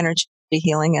of energy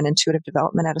healing and intuitive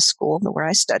development at a school where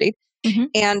I studied.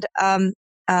 And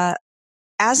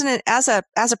as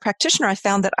a practitioner, I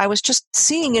found that I was just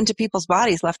seeing into people's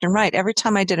bodies left and right. Every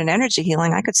time I did an energy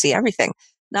healing, I could see everything.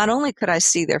 Not only could I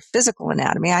see their physical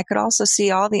anatomy, I could also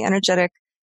see all the energetic,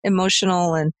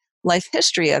 emotional, and life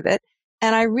history of it.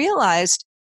 And I realized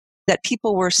that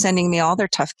people were sending me all their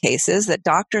tough cases, that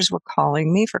doctors were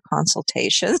calling me for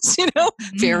consultations,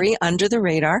 very under the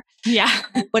radar. Yeah.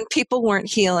 When people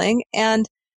weren't healing. And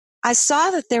I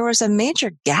saw that there was a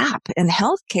major gap in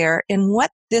healthcare in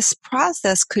what this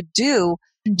process could do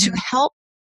to help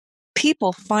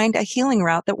people find a healing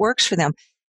route that works for them.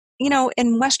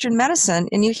 In Western medicine,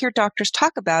 and you hear doctors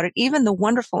talk about it, even the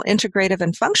wonderful integrative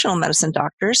and functional medicine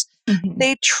doctors,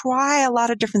 they try a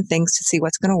lot of different things to see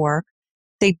what's going to work.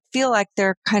 They feel like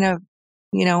they're kind of,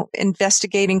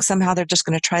 investigating somehow. They're just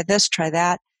going to try this, try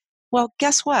that. Well,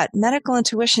 guess what? Medical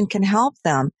intuition can help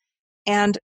them.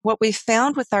 And what we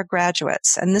found with our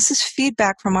graduates, and this is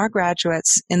feedback from our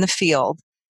graduates in the field,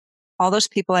 all those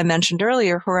people I mentioned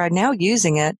earlier who are now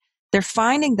using it, they're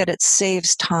finding that it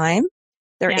saves time.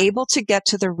 They're able to get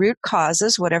to the root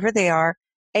causes, whatever they are,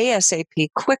 ASAP,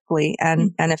 quickly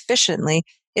and efficiently.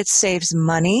 It saves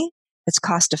money. It's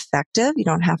cost effective. You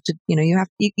don't have to,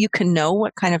 you can know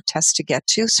what kind of tests to get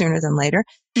to sooner than later.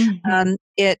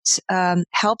 It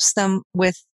helps them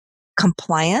with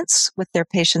compliance with their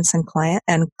patients and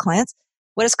clients.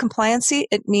 What is compliancy?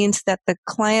 It means that the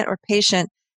client or patient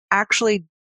actually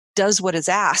does what is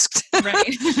asked.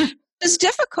 Right. It's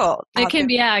difficult. It can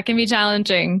be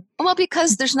challenging. Well,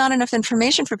 because there's not enough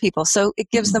information for people. So it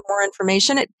gives them more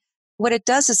information. What it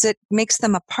does is it makes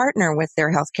them a partner with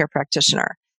their healthcare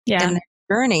practitioner in their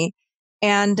journey.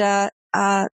 And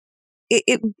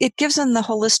it gives them the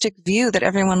holistic view that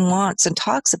everyone wants and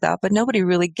talks about, but nobody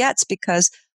really gets because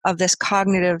of this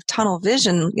cognitive tunnel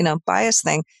vision, bias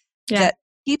thing that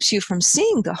keeps you from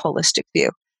seeing the holistic view.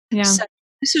 Yeah. So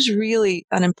this is really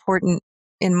an important,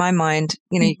 in my mind,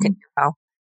 you can hear how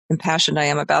impassioned I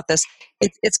am about this.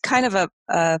 It's kind of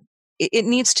it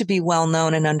needs to be well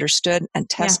known and understood and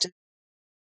tested.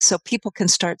 So people can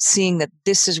start seeing that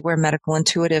this is where medical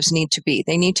intuitives need to be.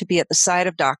 They need to be at the side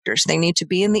of doctors. They need to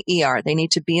be in the ER. They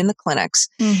need to be in the clinics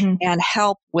and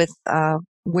help with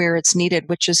where it's needed,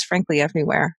 which is frankly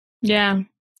everywhere. Yeah.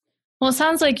 Well, it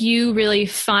sounds like you really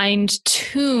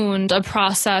fine-tuned a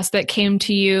process that came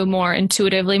to you more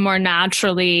intuitively, more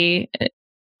naturally,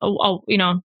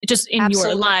 just in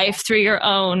your life through your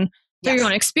own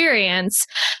experience.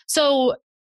 So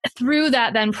through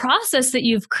that then process that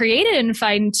you've created and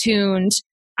fine-tuned,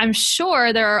 I'm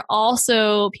sure there are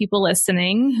also people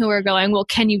listening who are going, well,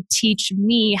 can you teach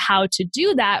me how to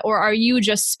do that? Or are you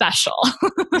just special?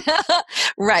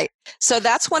 Right. So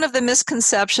that's one of the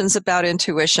misconceptions about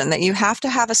intuition, that you have to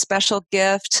have a special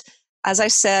gift. As I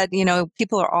said,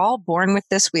 people are all born with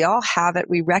this. We all have it.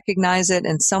 We recognize it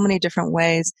in so many different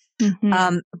ways.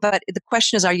 Mm-hmm. But the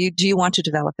question is, do you want to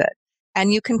develop it?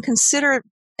 And you can consider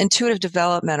intuitive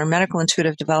development or medical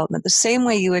intuitive development the same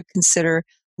way you would consider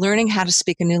learning how to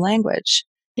speak a new language.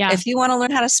 Yeah. If you want to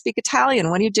learn how to speak Italian,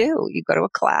 what do? You go to a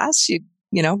class, you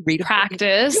read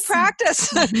practice. You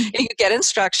practice. You get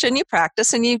instruction, you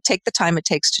practice, and you take the time it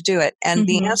takes to do it. And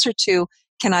the answer to,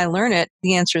 can I learn it?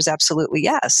 The answer is absolutely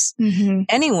yes.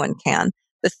 Anyone can.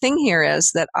 The thing here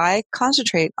is that I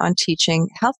concentrate on teaching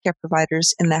healthcare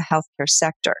providers in the healthcare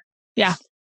sector. Yeah.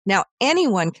 Now,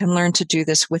 anyone can learn to do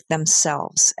this with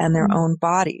themselves and their own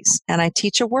bodies. And I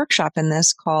teach a workshop in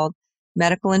this called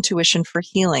Medical Intuition for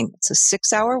Healing. It's a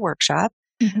 6-hour workshop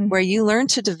where you learn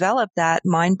to develop that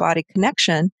mind-body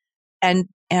connection and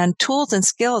tools and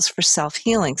skills for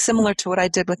self-healing, similar to what I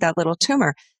did with that little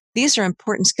tumor. These are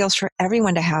important skills for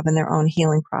everyone to have in their own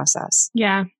healing process.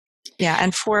 Yeah. Yeah.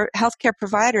 And for healthcare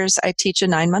providers, I teach a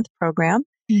 9-month program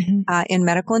in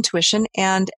medical intuition.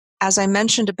 And as I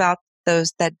mentioned about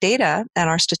that data and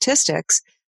our statistics,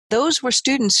 those were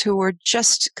students who were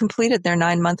just completed their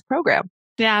 9-month program.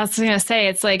 Yeah, I was going to say,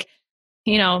 it's like,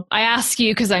 I ask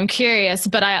you because I'm curious,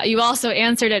 but you also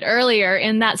answered it earlier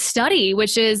in that study,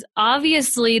 which is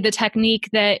obviously the technique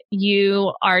that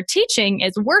you are teaching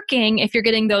is working if you're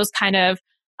getting those kind of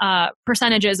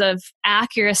percentages of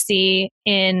accuracy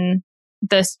in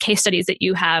the case studies that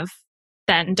you have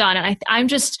then done. And I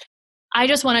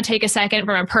just want to take a second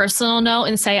from a personal note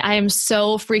and say I am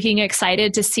so freaking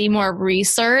excited to see more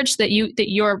research that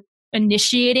you're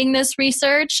initiating this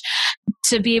research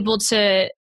to be able to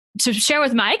share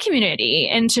with my community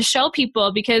and to show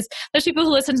people, because there's people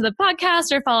who listen to the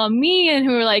podcast or follow me and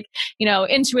who are like,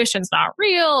 intuition's not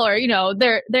real, or,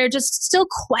 they're just still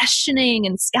questioning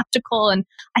and skeptical. And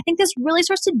I think this really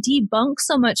starts to debunk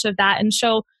so much of that and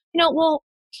show, well,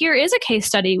 here is a case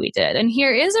study we did, and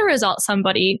here is a result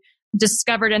somebody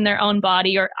discovered in their own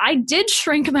body, or I did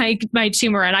shrink my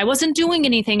tumor and I wasn't doing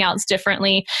anything else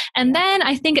differently. And then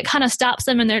I think it kind of stops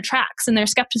them in their tracks and their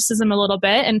skepticism a little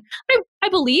bit. And I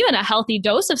believe in a healthy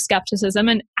dose of skepticism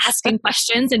and asking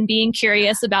questions and being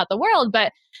curious about the world,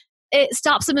 but it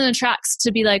stops them in their tracks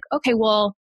to be like, okay,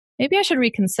 well, maybe I should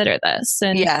reconsider this.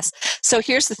 And yes. So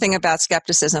here's the thing about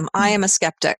skepticism. I am a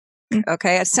skeptic.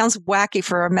 Okay. It sounds wacky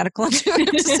for a medical intuitive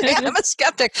to say I'm a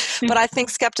skeptic, but I think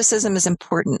skepticism is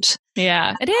important.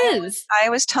 Yeah, it is. I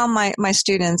always tell my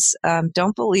students,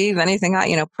 don't believe anything.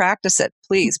 Practice it,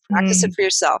 please. Practice it for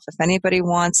yourself. If anybody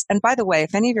wants, and by the way,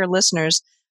 if any of your listeners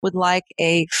would like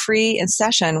a free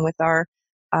session with our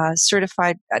not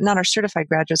our certified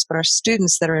graduates, but our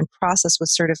students that are in process with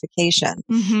certification,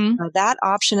 that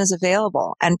option is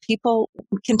available and people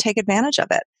can take advantage of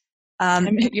it.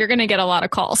 You're going to get a lot of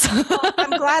calls. Well,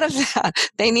 I'm glad of that.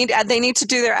 They need to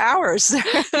do their hours, their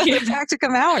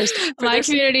practicum hours. My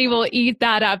community will eat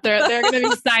that up. They're going to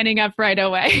be signing up right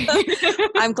away.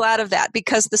 I'm glad of that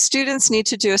because the students need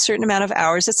to do a certain amount of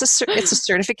hours. It's a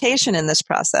certification in this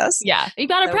process. Yeah, you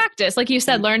got to practice, like you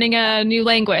said, learning a new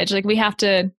language. Like we have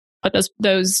to put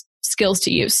those skills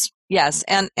to use. Yes,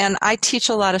 and I teach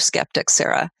a lot of skeptics,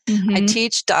 Sarah. I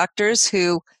teach doctors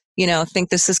who think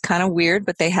this is kind of weird,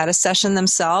 but they had a session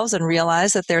themselves and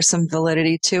realized that there's some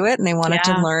validity to it and they wanted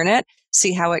to learn it,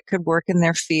 see how it could work in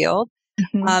their field.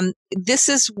 This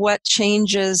is what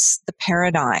changes the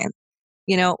paradigm.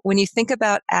 When you think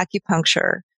about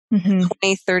acupuncture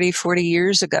 20, 30, 40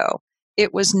 years ago,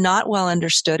 it was not well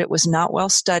understood. It was not well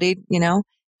studied,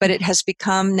 but it has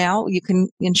become now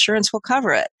insurance will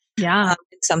cover it. Yeah.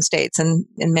 In some states and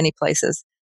in many places.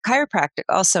 Chiropractic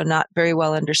also not very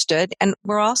well understood. And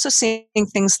we're also seeing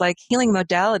things like healing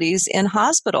modalities in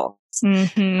hospitals,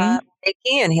 Reiki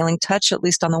and healing touch, at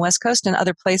least on the West Coast and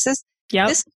other places. Yep.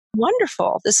 This is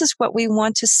wonderful. This is what we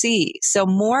want to see. So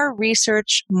more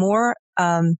research, more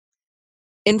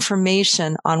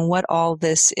information on what all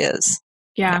this is.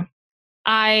 Yeah.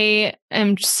 I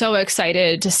am so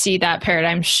excited to see that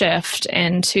paradigm shift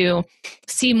and to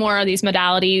see more of these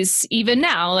modalities, even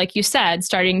now, like you said,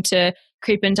 starting to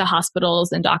creep into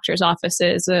hospitals and doctors'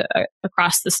 offices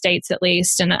across the states, at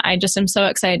least. And I just am so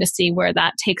excited to see where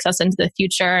that takes us into the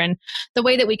future and the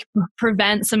way that we can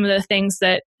prevent some of the things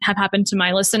that have happened to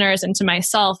my listeners and to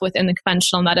myself within the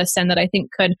conventional medicine that I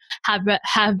think could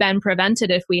have been prevented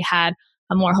if we had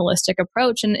a more holistic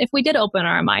approach and if we did open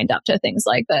our mind up to things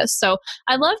like this. So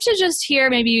I'd love to just hear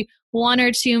maybe one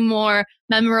or two more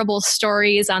memorable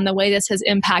stories on the way this has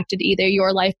impacted either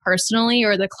your life personally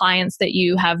or the clients that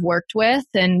you have worked with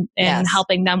and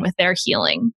helping them with their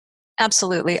healing.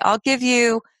 Absolutely. I'll give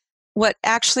you what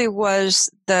actually was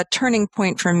the turning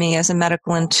point for me as a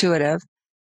medical intuitive.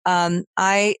 I've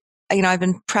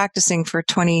been practicing for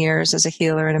 20 years as a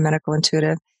healer and a medical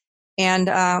intuitive.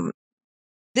 And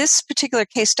this particular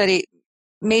case study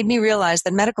made me realize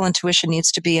that medical intuition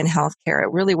needs to be in healthcare.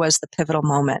 It really was the pivotal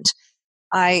moment.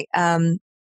 A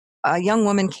young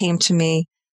woman came to me.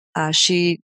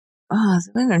 She was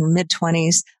in her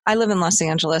mid-20s. I live in Los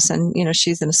Angeles, and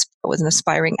she was an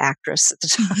aspiring actress at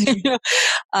the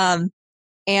time.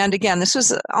 And again, this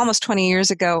was almost 20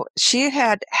 years ago. She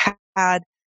had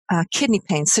kidney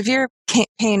pain, severe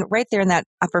pain right there in that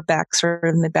upper back, sort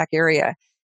of mid-back area,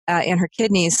 in her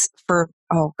kidneys for,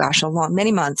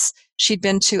 many months. She'd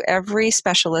been to every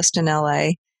specialist in LA,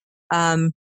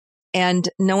 and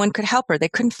no one could help her. They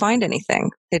couldn't find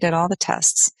anything. They did all the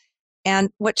tests. And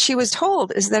what she was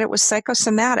told is that it was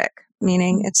psychosomatic,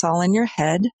 meaning it's all in your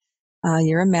head.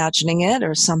 You're imagining it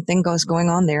or something going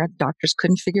on there. Doctors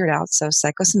couldn't figure it out. So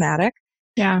psychosomatic.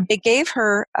 Yeah. It gave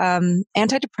her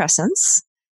antidepressants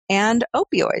and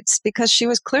opioids because she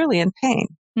was clearly in pain.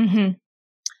 Mm-hmm.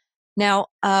 Now,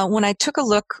 when I took a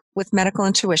look with medical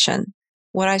intuition,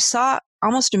 what I saw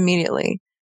almost immediately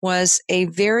was a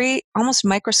very almost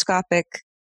microscopic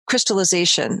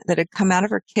crystallization that had come out of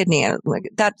her kidney.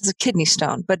 That's a kidney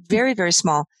stone, but very, very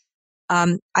small.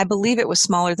 I believe it was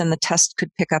smaller than the test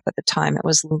could pick up at the time. It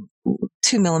was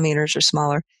 2 millimeters or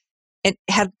smaller. It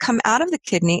had come out of the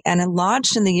kidney and it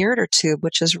lodged in the ureter tube,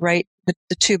 which is the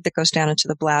tube that goes down into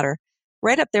the bladder,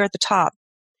 right up there at the top.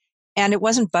 And it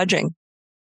wasn't budging.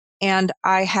 And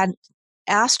I had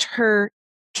asked her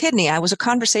kidney. I was a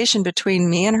conversation between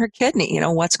me and her kidney.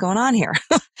 What's going on here?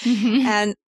 Mm-hmm.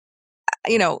 And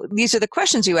these are the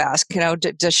questions you ask.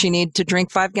 Does she need to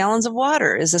drink 5 gallons of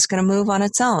water? Is this going to move on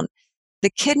its own? The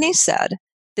kidney said,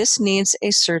 this needs a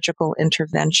surgical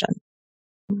intervention.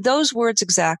 Those words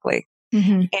exactly.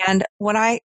 Mm-hmm. And what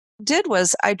I did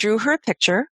was I drew her a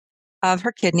picture of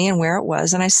her kidney and where it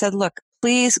was. And I said, look,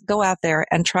 please go out there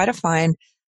and try to find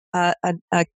a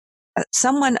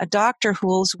doctor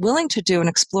who's willing to do an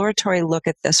exploratory look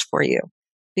at this for you,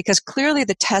 because clearly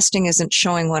the testing isn't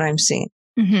showing what I'm seeing.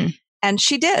 Mm-hmm. And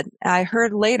she did. I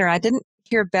heard later, I didn't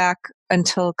hear back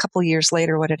until a couple years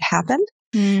later what had happened.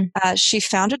 Mm-hmm. She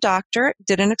found a doctor,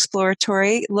 did an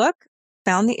exploratory look,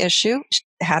 found the issue,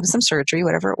 had some surgery,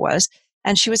 whatever it was,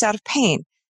 and she was out of pain.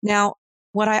 Now,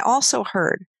 what I also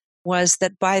heard was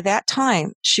that by that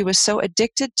time, she was so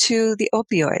addicted to the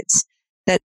opioids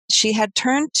that she had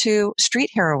turned to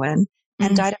street heroin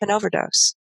and died of an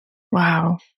overdose.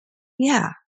 Wow.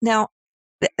 Yeah. Now,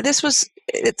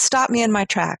 it stopped me in my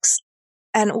tracks.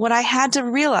 And what I had to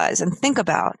realize and think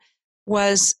about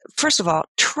was, first of all,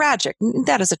 tragic.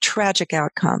 That is a tragic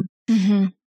outcome. Mm-hmm.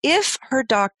 If her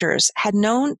doctors had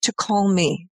known to call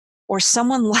me or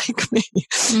someone like me,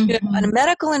 mm-hmm. a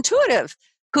medical intuitive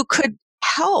who could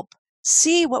help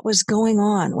see what was going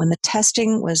on when the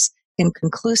testing was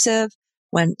inconclusive,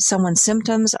 when someone's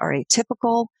symptoms are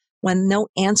atypical, when no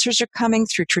answers are coming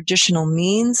through traditional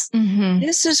means, mm-hmm.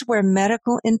 this is where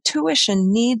medical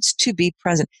intuition needs to be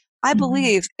present. I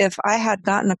believe if I had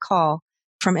gotten a call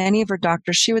from any of her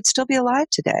doctors, she would still be alive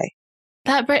today.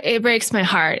 It breaks my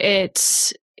heart.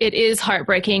 It is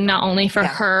heartbreaking, not only for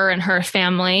her and her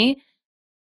family,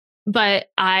 but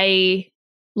I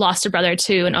lost a brother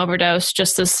to an overdose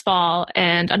just this fall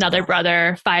and another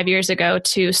brother 5 years ago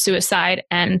to suicide,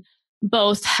 and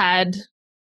both had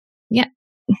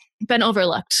been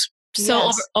overlooked.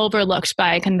 Overlooked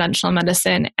by conventional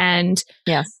medicine. And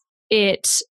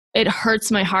it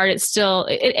hurts my heart.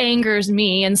 It angers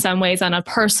me in some ways on a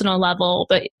personal level,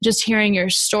 but just hearing your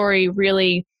story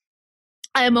really,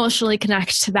 I emotionally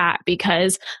connect to that,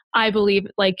 because I believe,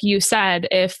 like you said,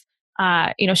 if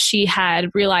she had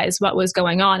realized what was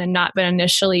going on and not been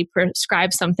initially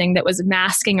prescribed something that was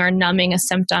masking or numbing a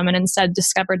symptom, and instead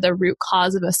discovered the root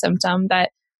cause of a symptom,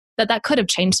 that could have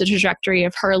changed the trajectory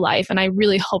of her life. And I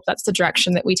really hope that's the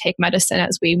direction that we take medicine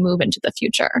as we move into the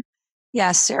future.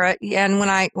 Yes, Sarah. And when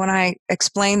I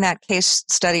explain that case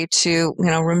study to,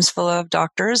 rooms full of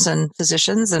doctors and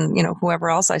physicians and, whoever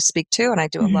else I speak to, and I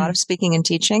do a lot of speaking and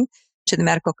teaching to the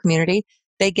medical community,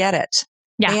 they get it.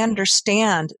 Yeah. They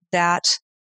understand that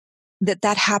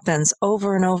happens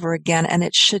over and over again, and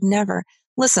it should never.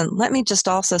 Listen, let me just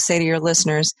also say to your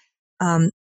listeners,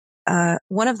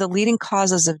 one of the leading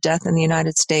causes of death in the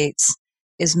United States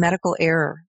is medical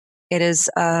error. It is,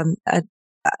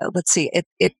 let's see,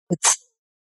 it's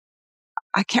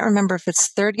I can't remember if it's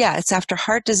third. Yeah, it's after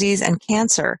heart disease and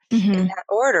cancer in that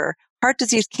order. Heart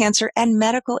disease, cancer, and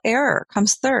medical error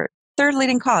comes third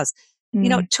leading cause.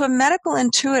 To a medical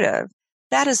intuitive,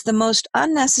 that is the most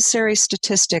unnecessary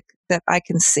statistic that I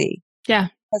can see. Yeah.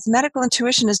 Because medical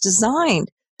intuition is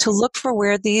designed to look for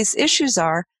where these issues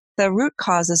are, the root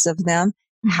causes of them,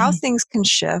 how things can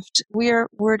shift. We're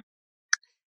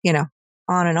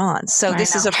on and on. So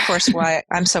this is, of course, why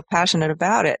I'm so passionate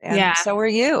about it. And so are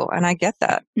you. And I get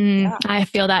that. Yeah. I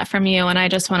feel that from you. And I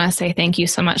just want to say thank you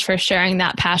so much for sharing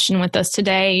that passion with us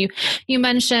today. You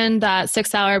mentioned that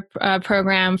 6-hour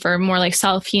program for more like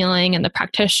self-healing and the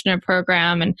practitioner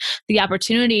program and the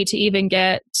opportunity to even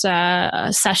get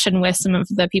a session with some of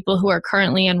the people who are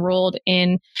currently enrolled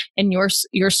in your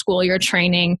school, your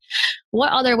training.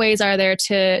 What other ways are there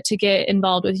to get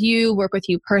involved with you, work with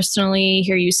you personally,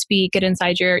 hear you speak, get inside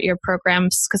your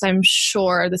programs? Because I'm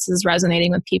sure this is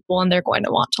resonating with people and they're going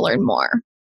to want to learn more.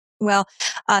 Well,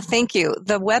 thank you.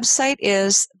 The website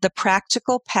is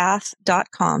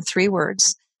thepracticalpath.com, 3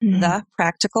 words,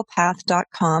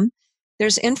 thepracticalpath.com.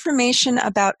 There's information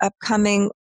about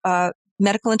upcoming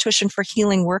medical intuition for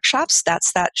healing workshops.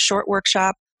 That's that short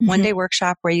workshop, 1-day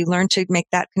workshop where you learn to make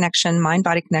that connection,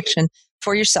 mind-body connection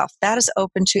for yourself. That is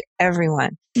open to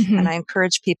everyone. And I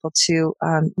encourage people to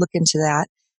look into that.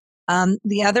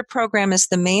 The other program is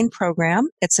the main program.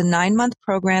 It's a 9-month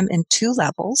program in 2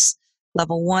 levels,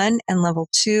 level 1 and level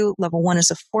 2. Level 1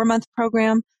 is a 4-month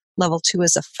program. Level 2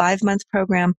 is a 5-month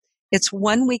program. It's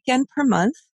 1 weekend per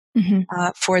month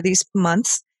for these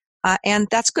months. And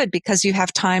that's good because you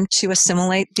have time to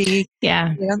assimilate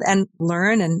and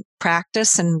learn and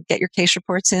practice and get your case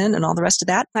reports in and all the rest of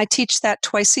that. I teach that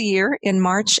twice a year in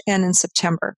March and in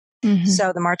September.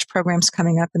 So the March program's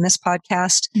coming up in this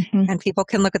podcast and people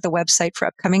can look at the website for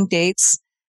upcoming dates.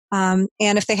 And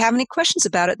if they have any questions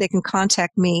about it, they can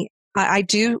contact me. I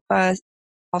do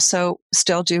also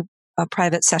still do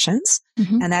private sessions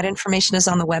and that information is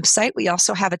on the website. We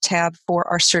also have a tab for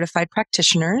our certified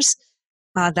practitioners.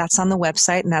 That's on the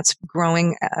website and that's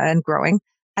growing and growing.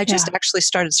 I just actually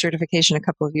started certification a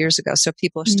couple of years ago. So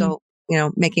people are still,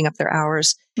 making up their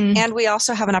hours. And we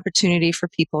also have an opportunity for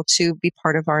people to be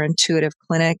part of our intuitive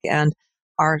clinic and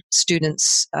our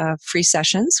students' free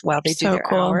sessions while they do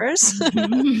their hours.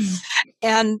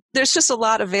 And there's just a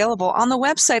lot available. On the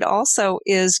website also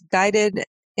is guided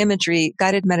imagery,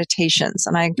 guided meditations.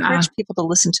 And I encourage people to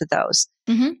listen to those.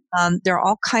 There are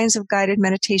all kinds of guided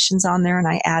meditations on there and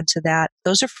I add to that.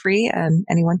 Those are free and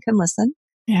anyone can listen.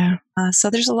 Yeah. So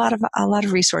there's a lot of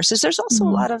resources. There's also a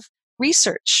lot of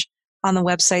research on the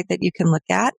website that you can look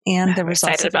at and the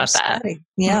results of our study.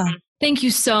 Yeah. Thank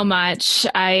you so much.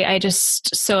 I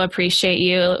just so appreciate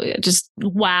you. Just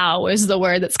wow is the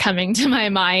word that's coming to my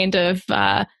mind of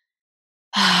the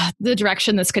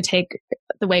direction this could take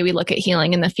the way we look at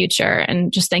healing in the future.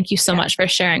 And just thank you so much for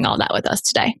sharing all that with us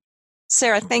today.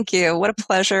 Sarah, thank you. What a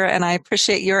pleasure. And I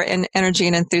appreciate your energy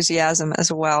and enthusiasm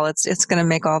as well. It's going to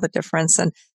make all the difference.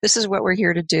 And this is what we're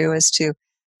here to do, is to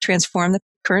transform the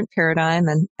current paradigm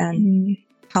and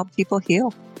help people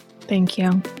heal. Thank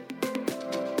you.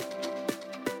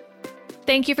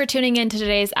 Thank you for tuning in to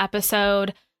today's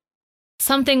episode.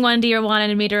 Something Wendie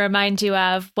wanted me to remind you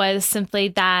of was simply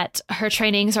that her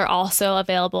trainings are also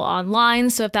available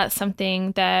online. So if that's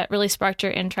something that really sparked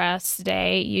your interest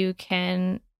today, you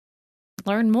can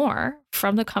learn more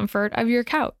from the comfort of your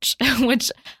couch,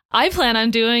 which I plan on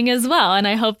doing as well. And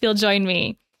I hope you'll join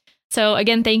me. So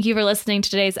again, thank you for listening to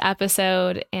today's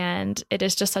episode. And it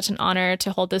is just such an honor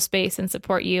to hold this space and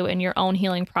support you in your own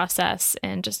healing process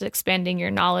and just expanding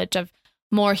your knowledge of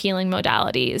more healing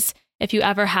modalities. If you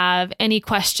ever have any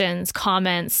questions,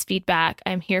 comments, feedback,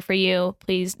 I'm here for you.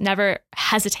 Please never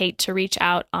hesitate to reach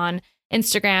out on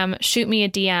Instagram, shoot me a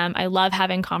DM. I love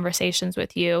having conversations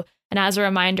with you. And as a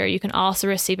reminder, you can also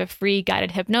receive a free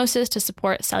guided hypnosis to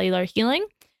support cellular healing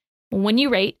when you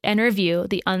rate and review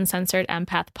the Uncensored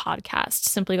Empath podcast.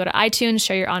 Simply go to iTunes,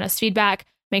 share your honest feedback,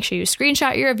 make sure you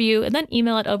screenshot your review, and then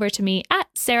email it over to me at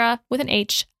Sarah with an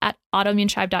H at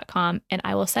autoimmunetribe.com, and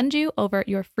I will send you over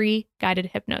your free guided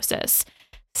hypnosis.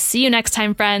 See you next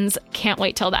time, friends. Can't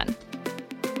wait till then.